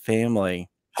feed his family.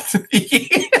 And maybe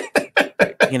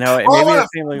his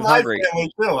family was hungry. Family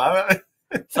too.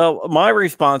 So my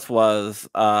response was,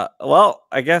 well,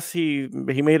 I guess he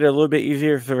made it a little bit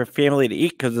easier for her family to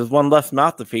eat because there's one less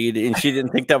mouth to feed, and she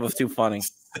didn't think that was too funny.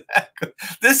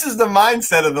 This is the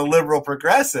mindset of the liberal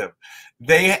progressive.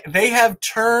 They have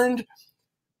turned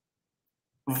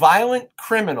violent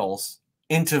criminals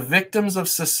into victims of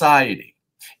society.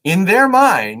 In their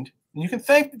mind, and you can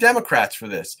thank the Democrats for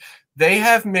this, they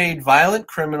have made violent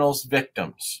criminals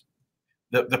victims.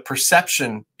 The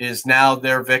perception is now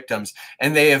they're victims,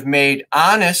 and they have made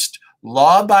honest,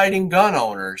 law-abiding gun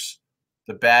owners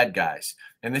the bad guys.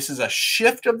 And this is a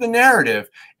shift of the narrative,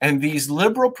 and these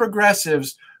liberal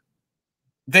progressives,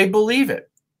 they believe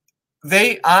it.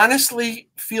 They honestly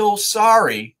feel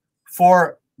sorry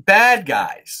for bad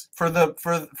guys, for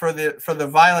the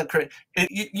violent.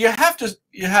 You have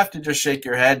to just shake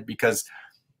your head, because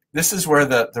this is where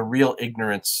the real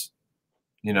ignorance,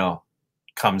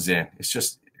 comes in.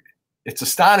 It's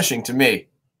astonishing to me,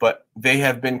 but they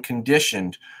have been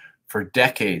conditioned for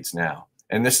decades now,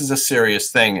 and this is a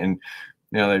serious thing. And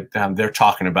they're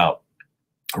talking about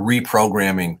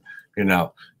reprogramming,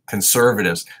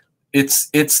 conservatives.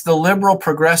 It's the liberal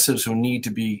progressives who need to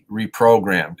be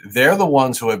reprogrammed. They're the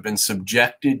ones who have been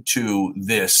subjected to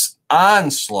this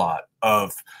onslaught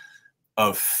of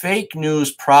fake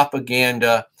news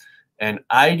propaganda and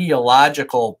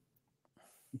ideological,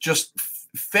 just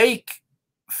fake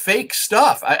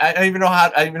stuff. I don't even know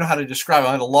how to describe it.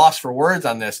 I'm at a loss for words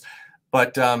on this,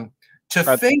 but to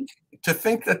think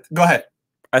that. Go ahead.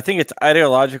 I think it's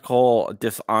ideological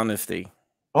dishonesty.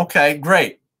 Okay,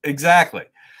 great, exactly.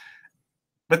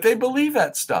 But they believe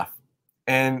that stuff,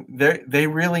 and they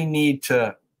really need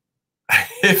to.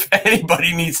 If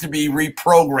anybody needs to be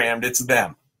reprogrammed, it's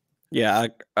them. Yeah,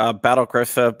 battle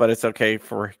Krista, but it's okay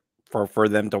for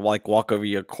them to walk over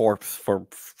your corpse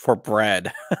for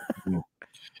bread.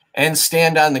 And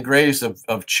stand on the graves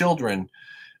of children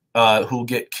who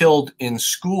get killed in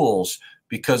schools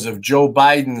because of Joe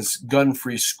Biden's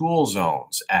Gun-Free School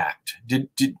Zones Act. I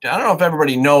don't know if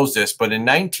everybody knows this, but in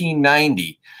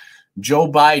 1990,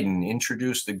 Joe Biden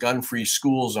introduced the Gun-Free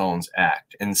School Zones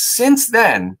Act. And since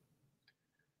then,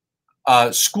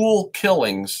 school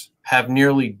killings have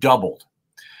nearly doubled.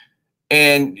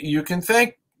 And you can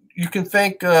thank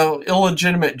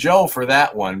illegitimate Joe for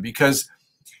that one, because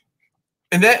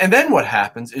and then what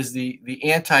happens is the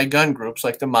anti-gun groups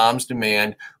like the Moms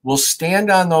Demand will stand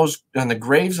on the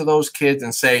graves of those kids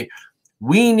and say,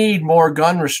 we need more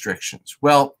gun restrictions.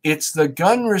 Well, it's the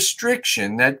gun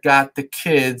restriction that got the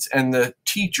kids and the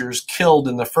teachers killed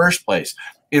in the first place.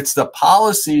 It's the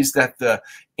policies that the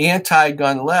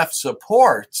anti-gun left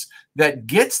supports that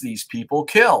gets these people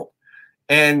killed.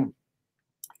 And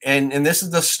this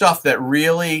is the stuff that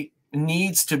really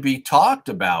needs to be talked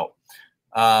about,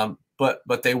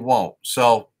 but they won't.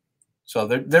 So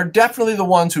they're definitely the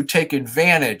ones who take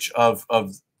advantage of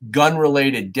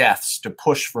gun-related deaths to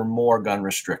push for more gun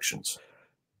restrictions.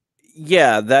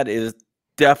 Yeah, that is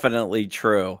definitely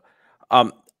true.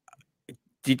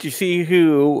 Did you see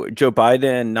who Joe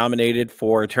Biden nominated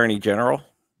for Attorney General?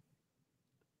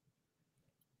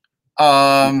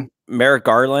 Merrick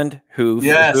Garland, who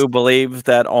believes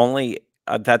that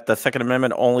that the Second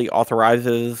Amendment only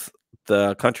authorizes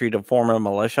the country to form a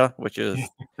militia, which is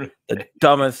the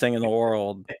dumbest thing in the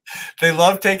world. They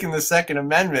love taking the Second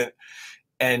Amendment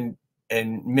and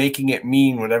making it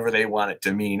mean whatever they want it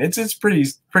to mean. It's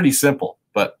pretty simple,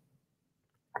 but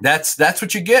that's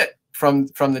what you get from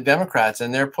the Democrats,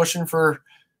 and they're pushing for.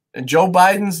 And Joe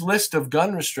Biden's list of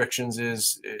gun restrictions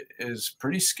is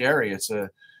pretty scary.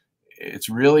 It's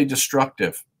really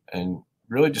destructive, and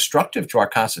really destructive to our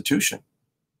Constitution.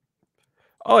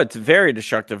 Oh, it's very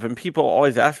destructive. And people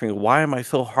always ask me, why am I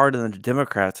so hard on the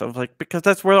Democrats? I was like, because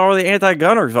that's where all the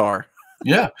anti-gunners are.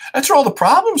 Yeah, that's where all the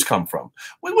problems come from.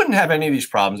 We wouldn't have any of these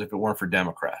problems if it weren't for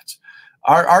Democrats.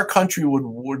 Our country would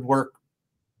work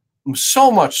so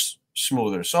much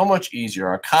smoother, so much easier.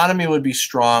 Our economy would be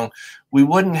strong. We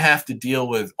wouldn't have to deal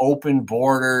with open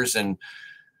borders and,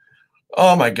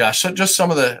 oh my gosh, so just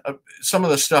some of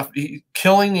the stuff,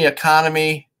 killing the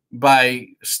economy by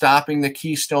stopping the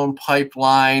Keystone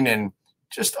Pipeline, and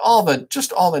just all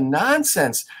the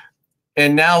nonsense,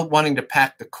 and now wanting to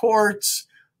pack the courts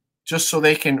just so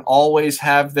they can always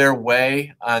have their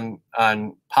way on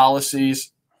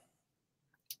policies.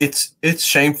 It's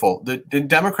shameful. The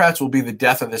Democrats will be the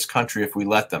death of this country if we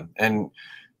let them, and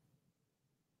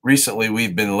recently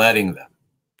we've been letting them.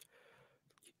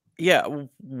 Yeah,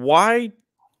 why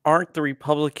aren't the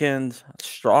Republicans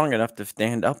strong enough to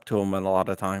stand up to them a lot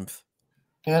of times?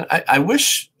 And I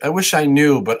wish I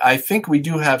knew, but I think we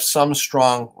do have some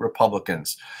strong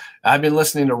Republicans. I've been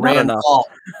listening to Rand Paul.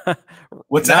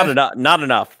 What's Not that? enough. Not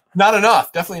enough. Not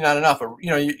enough. Definitely not enough.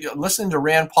 You know, you listening to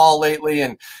Rand Paul lately,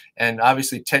 and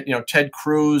obviously Ted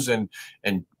Cruz and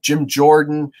Jim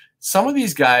Jordan. Some of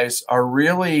these guys are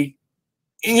really,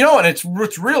 you know, and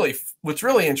what's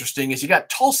really interesting is you got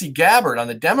Tulsi Gabbard on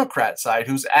the Democrat side,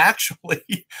 who's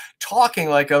actually talking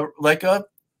like a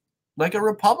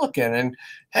Republican, and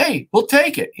hey, we'll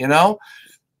take it, you know.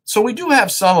 So we do have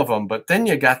some of them, but then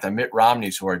you got the Mitt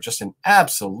Romneys who are just an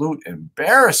absolute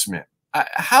embarrassment.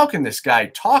 How can this guy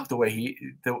talk the way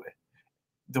he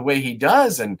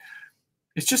does? And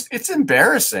it's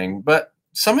embarrassing. But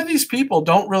some of these people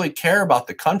don't really care about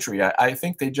the country. I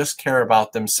think they just care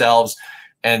about themselves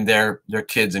and their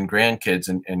kids and grandkids,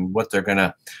 and what they're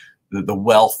gonna, the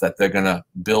wealth that they're gonna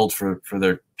build for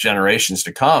their generations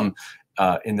to come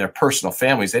in their personal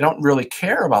families. They don't really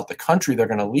care about the country they're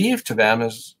gonna leave to them,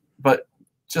 but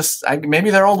just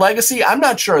maybe their own legacy. I'm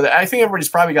not sure. I think everybody's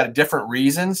probably got different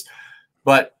reasons.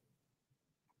 But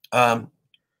some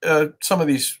of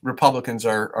these Republicans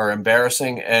are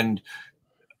embarrassing, and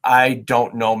I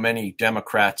don't know many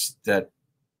Democrats that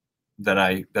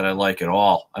I like at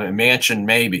all. I mean, Manchin,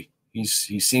 maybe he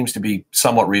seems to be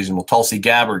somewhat reasonable. Tulsi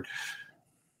Gabbard,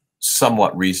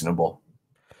 somewhat reasonable.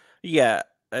 Yeah,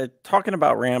 talking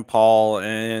about Rand Paul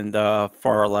and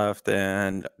far left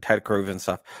and Ted Cruz and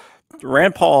stuff.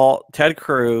 Rand Paul, Ted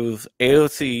Cruz,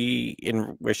 AOC,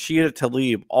 and Rashida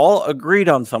Tlaib all agreed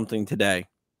on something today.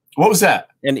 What was that?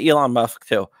 And Elon Musk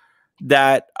too.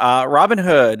 That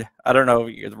Robinhood, I don't know,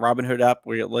 the Robinhood app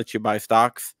where it lets you buy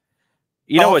stocks.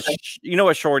 You know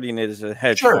what shorting is a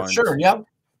hedge fund. Sure, yeah.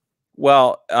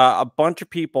 Well, a bunch of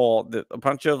people, a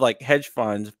bunch of like hedge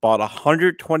funds bought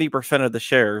 120% of the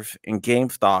shares in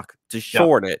GameStop to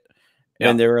short it,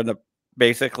 and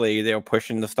basically they were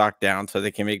pushing the stock down so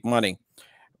they can make money.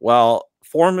 Well,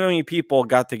 4 million people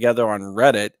got together on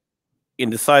Reddit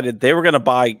and decided they were going to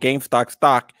buy GameStop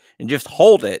stock and just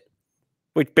hold it,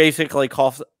 which basically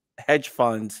costs hedge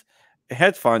funds.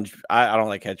 I don't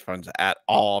like hedge funds at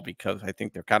all because I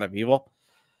think they're kind of evil.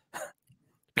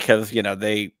 Because, you know,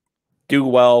 they do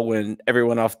well when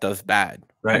everyone else does bad.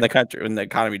 Right. When the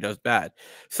economy does bad.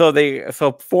 So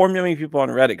 4 million people on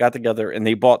Reddit got together and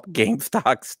they bought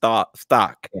GameStop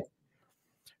stock.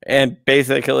 And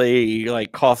basically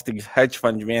like cost these hedge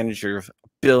fund managers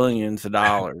billions of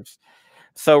dollars.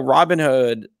 So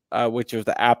Robinhood, which was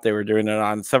the app they were doing it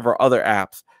on, several other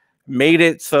apps, made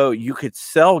it so you could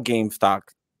sell GameStop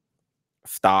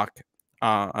stock,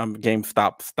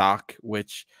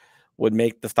 which would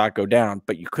make the stock go down,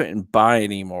 but you couldn't buy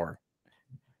anymore.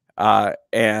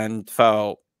 And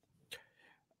so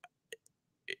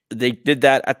they did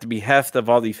that at the behest of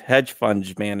all these hedge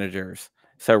fund managers.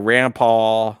 So Rand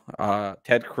Paul,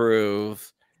 Ted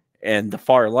Cruz, and the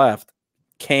far left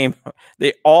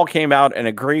they all came out and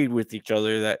agreed with each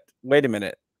other that, wait a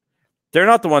minute, they're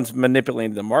not the ones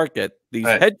manipulating the market. These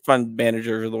hedge fund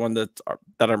managers are the ones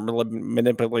that are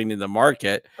manipulating the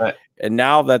market. Right. And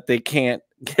now that they can't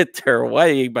get their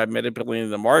way by manipulating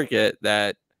the market,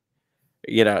 that,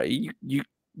 you know, you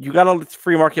got to let the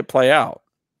free market play out.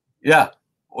 Yeah.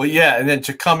 Well, yeah. And then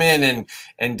to come in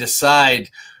and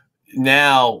decide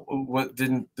now what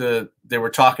they were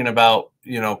talking about,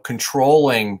 you know,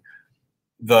 controlling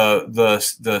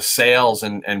the sales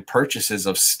and purchases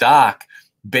of stock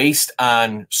based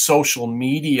on social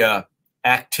media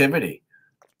activity.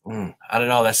 I don't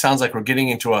know. That sounds like we're getting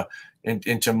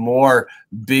into more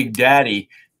Big Daddy,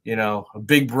 you know, a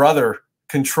Big Brother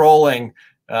controlling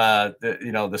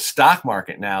the stock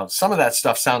market now. Some of that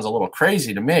stuff sounds a little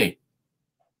crazy to me.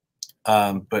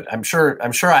 But I'm sure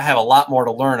I have a lot more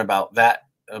to learn about that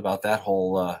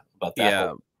whole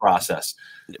process.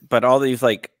 But all these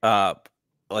like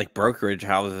brokerage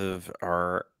houses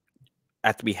are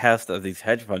at the behest of these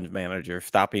hedge fund managers,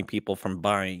 stopping people from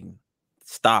buying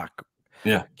stock.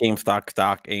 Yeah. GameStop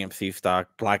stock, AMC stock,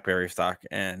 BlackBerry stock.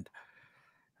 And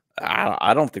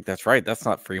I don't think that's right. That's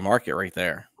not free market right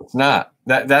there. It's not.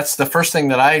 That's the first thing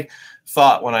that I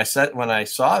thought when I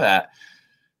saw that.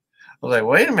 I was like,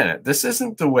 wait a minute, this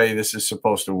isn't the way this is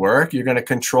supposed to work. You're going to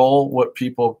control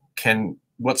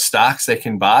what stocks they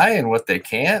can buy and what they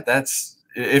can't. That's,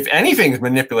 if anything's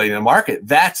manipulating the market,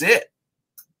 that's it.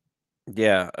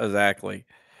 Yeah, exactly.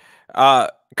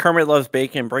 Kermit Loves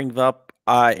Bacon brings up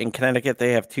in Connecticut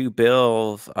they have two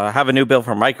bills. Have a new bill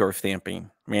for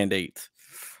microstamping mandates.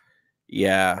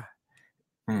 Yeah,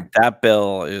 that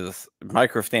bill is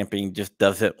microstamping just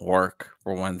doesn't work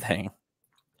for one thing.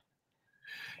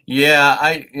 Yeah,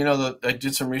 I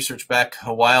did some research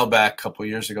a while back, a couple of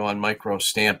years ago, on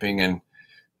microstamping, and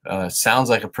it sounds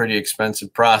like a pretty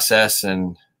expensive process.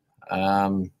 And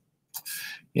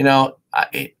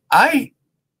I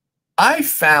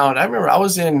I remember I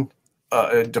was in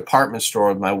a department store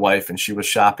with my wife, and she was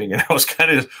shopping, and I was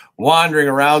kind of wandering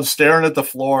around, staring at the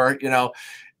floor, you know,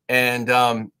 and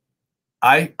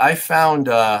I found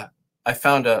a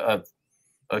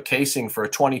casing for a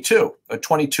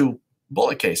 22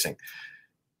 bullet casing,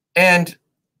 and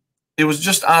it was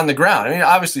just on the ground. I mean,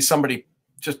 obviously somebody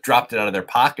just dropped it out of their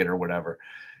pocket or whatever,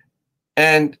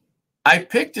 and I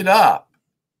picked it up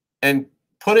and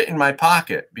put it in my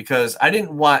pocket because I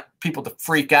didn't want people to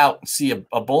freak out and see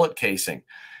a bullet casing.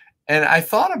 And I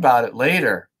thought about it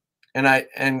later, and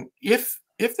if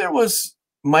there was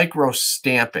micro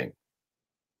stamping,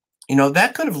 you know,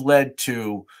 that could have led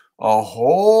to a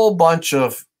whole bunch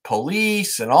of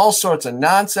police and all sorts of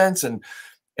nonsense,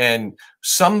 and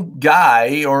some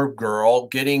guy or girl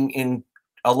getting in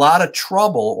a lot of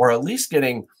trouble, or at least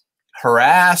getting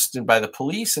harassed and by the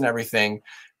police and everything,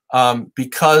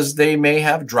 because they may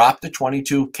have dropped the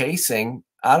 22 casing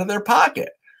out of their pocket.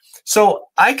 So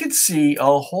I could see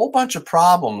a whole bunch of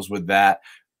problems with that,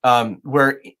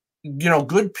 where, you know,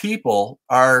 good people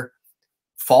are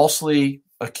falsely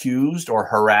accused or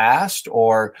harassed,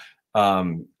 or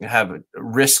have a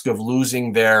risk of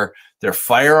losing their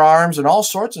firearms and all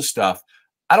sorts of stuff.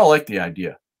 I don't like the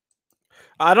idea.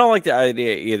 I don't like the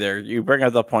idea either. You bring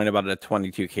up the point about a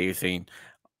 22 casing.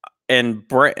 In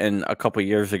Britain, a couple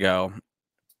years ago,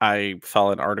 I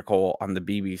saw an article on the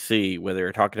BBC where they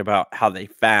were talking about how they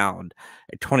found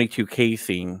a 22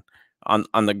 casing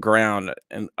on the ground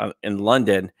in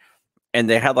London, and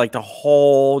they had like the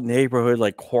whole neighborhood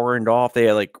like cordoned off. They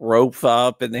had like ropes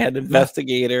up, and they had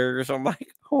investigators. I'm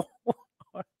like, oh,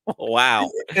 wow.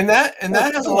 And that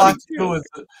has a lot to do with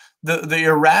the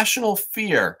irrational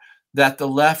fear that the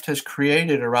left has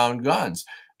created around guns.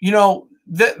 You know,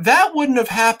 that wouldn't have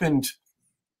happened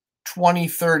 20,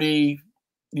 30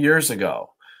 years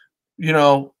ago. You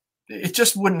know, it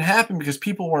just wouldn't happen because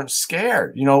people weren't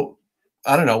scared. You know,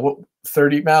 I don't know, what,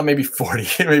 30, well, maybe 40,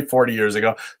 maybe 40 years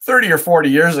ago, 30 or 40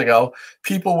 years ago,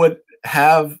 people would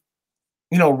have,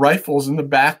 you know, rifles in the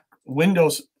back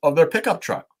windows of their pickup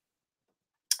truck.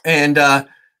 And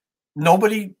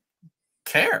nobody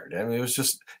cared. I mean, it was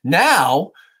just,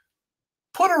 now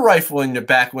put a rifle in the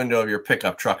back window of your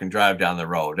pickup truck and drive down the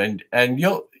road, and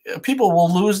people will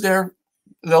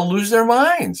they'll lose their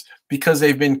minds because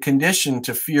they've been conditioned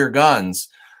to fear guns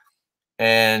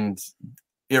and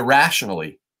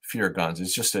irrationally fear guns.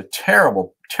 It's just a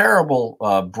terrible, terrible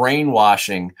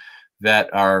brainwashing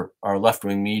that our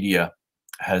left-wing media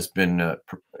has been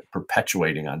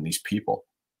perpetuating on these people.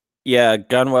 Yeah,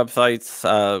 gun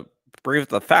websites bring up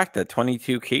the fact that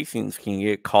 22 casings can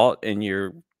get caught in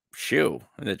your shoe,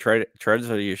 in the treads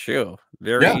of your shoe,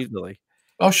 very easily.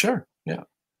 Oh, sure. Yeah.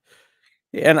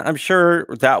 And I'm sure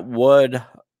that would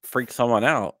freak someone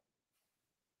out.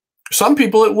 Some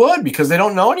people it would, because they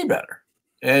don't know any better.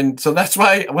 And so that's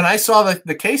why when I saw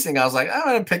the casing, I was like, I'm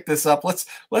going to pick this up. Let's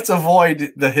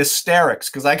avoid the hysterics,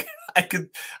 because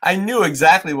I knew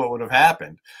exactly what would have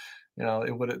happened. You know,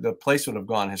 the place would have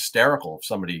gone hysterical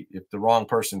if the wrong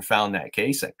person found that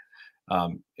casing.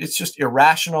 It's just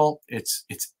irrational.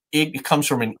 It comes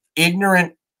from an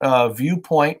ignorant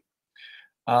viewpoint.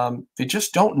 They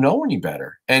just don't know any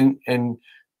better, and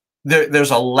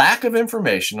there's a lack of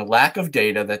information, a lack of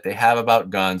data that they have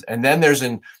about guns, and then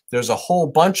there's a whole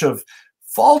bunch of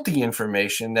faulty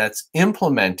information that's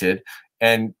implemented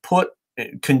and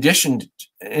conditioned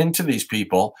into these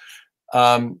people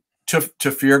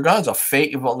to fear guns. A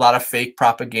lot of fake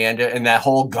propaganda, and that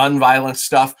whole gun violence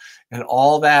stuff, and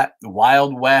all that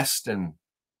Wild West and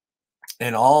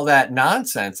all that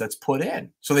nonsense that's put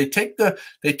in. So they take the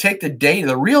data,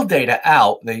 the real data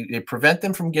out. They prevent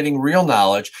them from getting real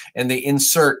knowledge, and they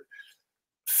insert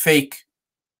fake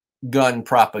gun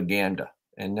propaganda.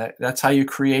 And that's how you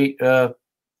create an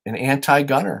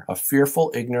anti-gunner, a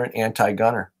fearful, ignorant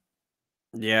anti-gunner.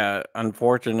 Yeah,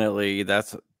 unfortunately,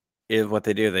 is what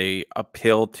they do. They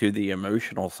appeal to the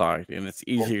emotional side, and it's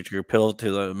easier to appeal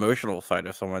to the emotional side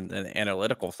of someone than the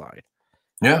analytical side.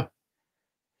 Yeah.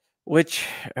 Which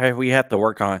we have to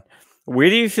work on. Where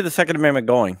do you see the Second Amendment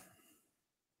going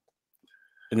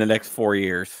in the next 4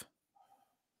 years?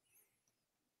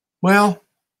 Well,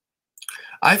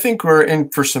 I think we're in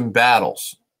for some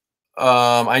battles.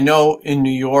 I know in New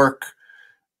York,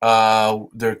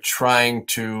 they're trying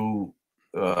to,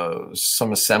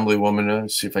 some assemblywoman,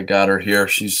 let's see if I got her here.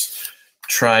 She's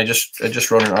trying, I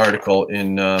just wrote an article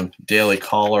in Daily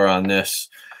Caller on this.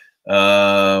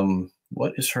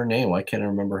 What is her name? Why can't I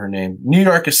remember her name? New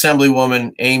York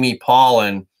Assemblywoman Amy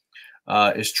Paulin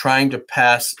is trying to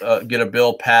get a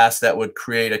bill passed that would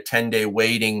create a 10-day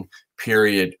waiting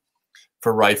period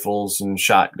for rifles and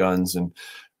shotguns. And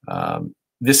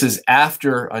This is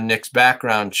after a NICS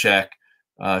background check.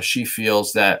 She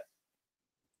feels that,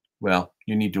 well,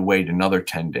 you need to wait another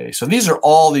 10 days. So these are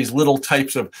all these little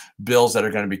types of bills that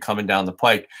are going to be coming down the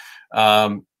pike.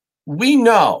 We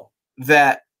know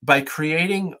that by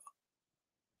creating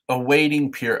a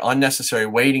waiting period, unnecessary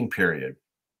waiting period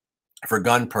for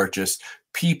gun purchase,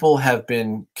 people have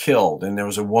been killed. And there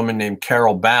was a woman named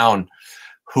Carol Bown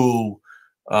who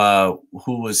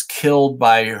was killed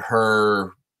by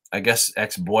her, I guess,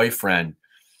 ex-boyfriend,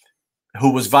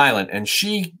 who was violent. And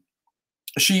she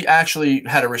actually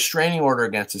had a restraining order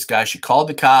against this guy. She called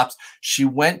the cops. She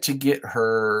went to get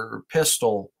her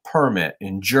pistol permit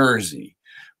in Jersey,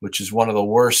 which is one of the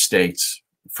worst states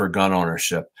for gun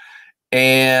ownership.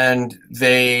 And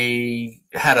they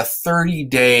had a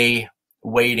 30-day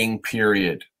waiting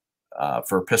period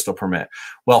for a pistol permit.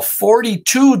 Well,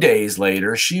 42 days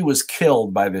later, she was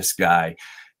killed by this guy.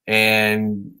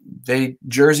 And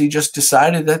Jersey just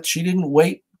decided that she didn't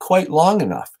wait quite long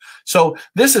enough. So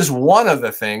this is one of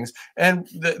the things, and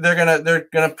they're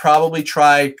gonna probably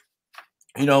try,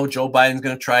 Joe Biden's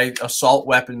gonna try assault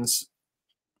weapons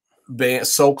ban,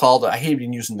 so-called. I hate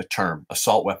even using the term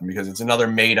assault weapon because it's another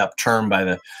made-up term by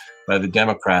the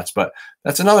Democrats, but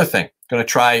that's another thing. Going to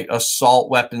try assault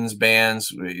weapons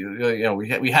bans.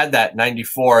 We had that in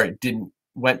 '94. It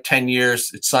went 10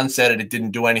 years. It sunsetted. It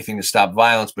didn't do anything to stop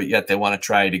violence, but yet they want to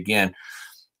try it again.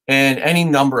 And any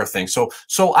number of things. So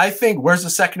I think, where's the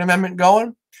Second Amendment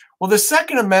going? Well, the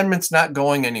Second Amendment's not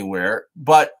going anywhere,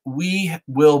 but we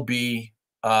will be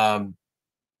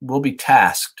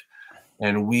tasked,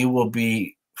 and we will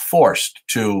be forced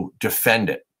to defend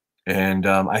it. And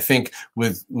I think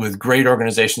with great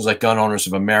organizations like Gun Owners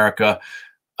of America,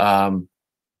 I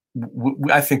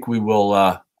think we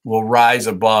will rise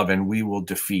above, and we will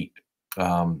defeat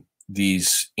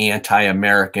these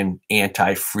anti-American,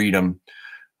 anti-freedom,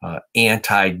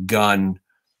 anti-gun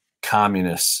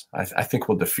communists. I think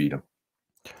we'll defeat them.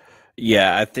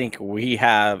 Yeah, I think we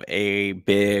have a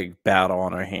big battle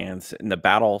on our hands, and the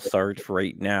battle starts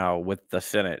right now with the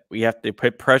Senate. We have to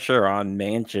put pressure on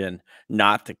Manchin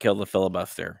not to kill the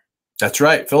filibuster. That's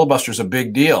right. Filibuster's a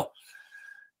big deal.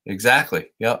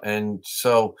 Exactly. Yep. And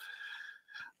so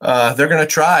they're going to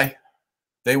try.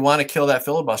 They want to kill that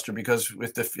filibuster because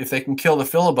if they can kill the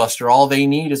filibuster, all they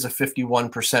need is a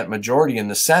 51% majority in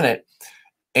the Senate.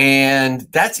 And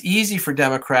that's easy for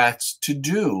Democrats to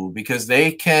do because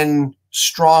they can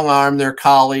strong arm their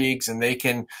colleagues, and they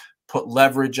can put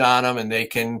leverage on them, and they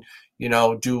can,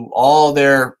 do all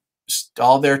their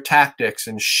tactics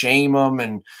and shame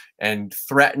them and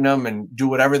threaten them and do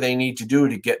whatever they need to do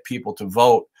to get people to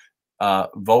vote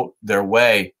their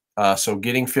way. So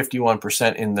getting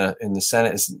 51% in the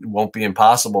Senate won't be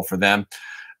impossible for them.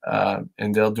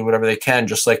 And they'll do whatever they can,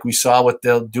 just like we saw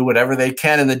they'll do whatever they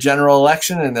can in the general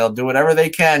election, and they'll do whatever they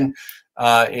can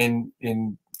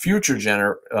in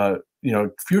future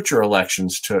future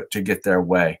elections to get their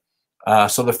way.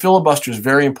 So the filibuster is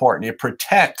very important. It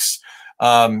protects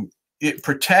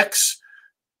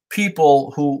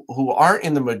people who aren't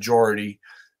in the majority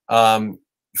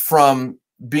from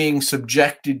being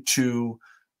subjected to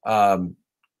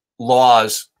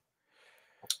laws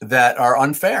that are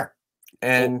unfair.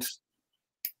 And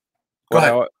what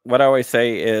I always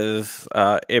say is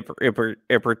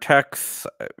it protects,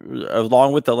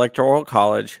 along with the Electoral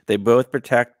College, they both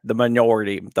protect the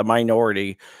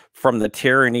minority from the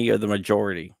tyranny of the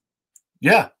majority.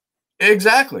 Yeah,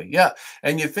 exactly. Yeah.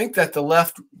 And you think that the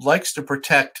left likes to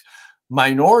protect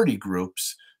minority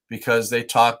groups because they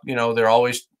talk, they're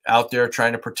always out there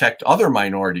trying to protect other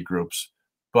minority groups.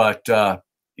 But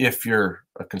if you're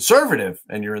a conservative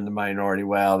and you're in the minority,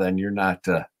 well, then you're not,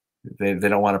 they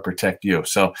don't want to protect you.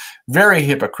 So very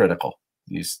hypocritical,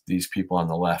 these people on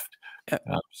the left.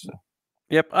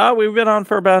 Yep. We've been on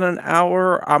for about an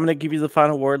hour. I'm going to give you the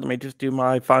final word. Let me just do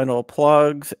my final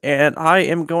plugs. And I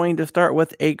am going to start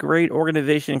with a great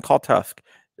organization called Tusk.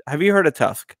 Have you heard of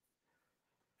Tusk?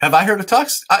 Have I heard of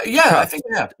Tusk? Yeah, Tusk. I think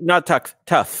I have. Not Tusk.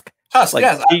 Tusk. Tusk, like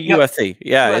yes. TUSC.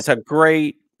 Yeah, it's a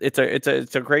great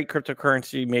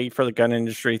cryptocurrency made for the gun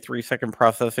industry, 3-second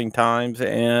processing times,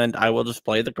 and I will just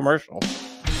play the commercial.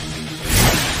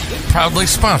 Proudly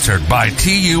sponsored by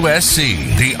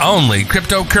TUSC, the only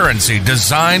cryptocurrency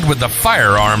designed with the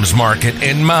firearms market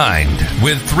in mind,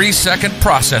 with 3-second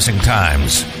processing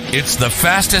times. It's the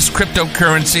fastest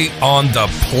cryptocurrency on the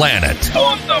planet.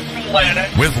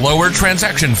 With lower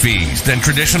transaction fees than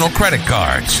traditional credit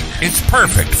cards. It's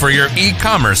perfect for your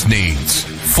e-commerce needs.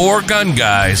 For gun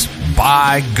guys,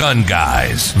 by gun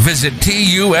guys. Visit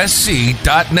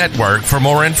TUSC.network for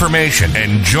more information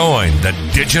and join the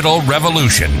digital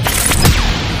revolution.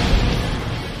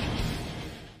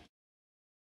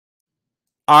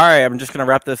 All right, I'm just going to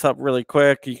wrap this up really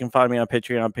quick. You can find me on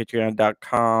Patreon,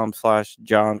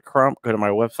 patreon.com/John Crump. Go to my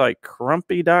website,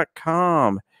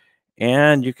 crumpy.com.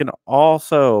 And you can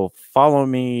also follow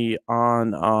me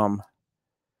on,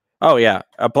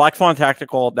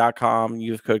 blackswantactical.com.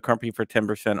 Use code Crumpy for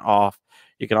 10% off.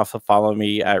 You can also follow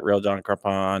me at Real John Crump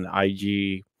on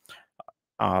IG,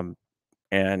 and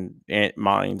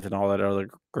Minds and all that other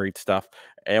great stuff.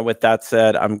 And with that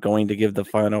said, I'm going to give the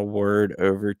final word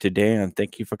over to Dan.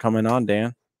 Thank you for coming on,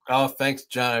 Dan. Oh, thanks,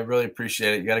 John. I really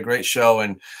appreciate it. You got a great show,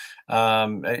 and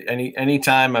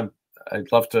anytime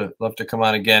I'd love to come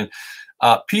on again.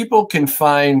 People can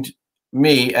find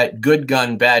me at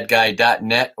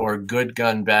goodgunbadguy.net or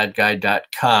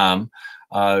goodgunbadguy.com.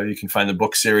 You can find the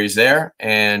book series there,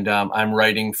 and I'm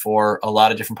writing for a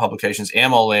lot of different publications,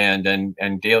 AmmoLand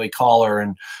and Daily Caller,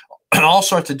 and all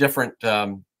sorts of different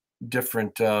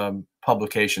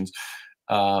publications.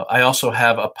 I also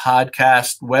have a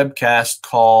webcast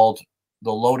called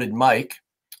The Loaded Mic,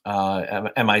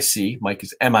 MIC. Mike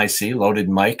is MIC, Loaded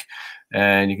Mic,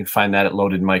 and you can find that at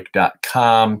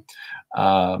loadedmic.com.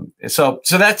 So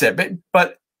that's it.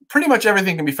 But pretty much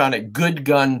everything can be found at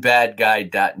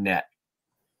goodgunbadguy.net.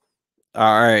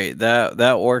 All right,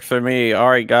 that works for me. All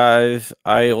right, guys,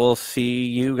 I will see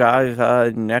you guys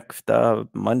next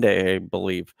Monday, I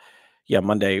believe. Yeah,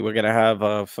 Monday. We're gonna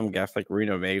have some guests like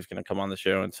Reno May is gonna come on the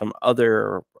show, and some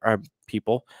other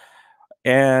people.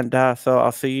 And so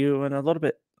I'll see you in a little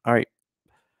bit. All right.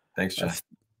 Thanks, John.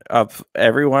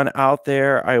 Everyone out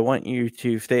there, I want you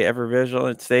to stay ever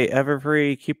vigilant, stay ever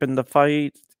free, keeping the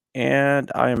fight,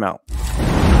 and I am out.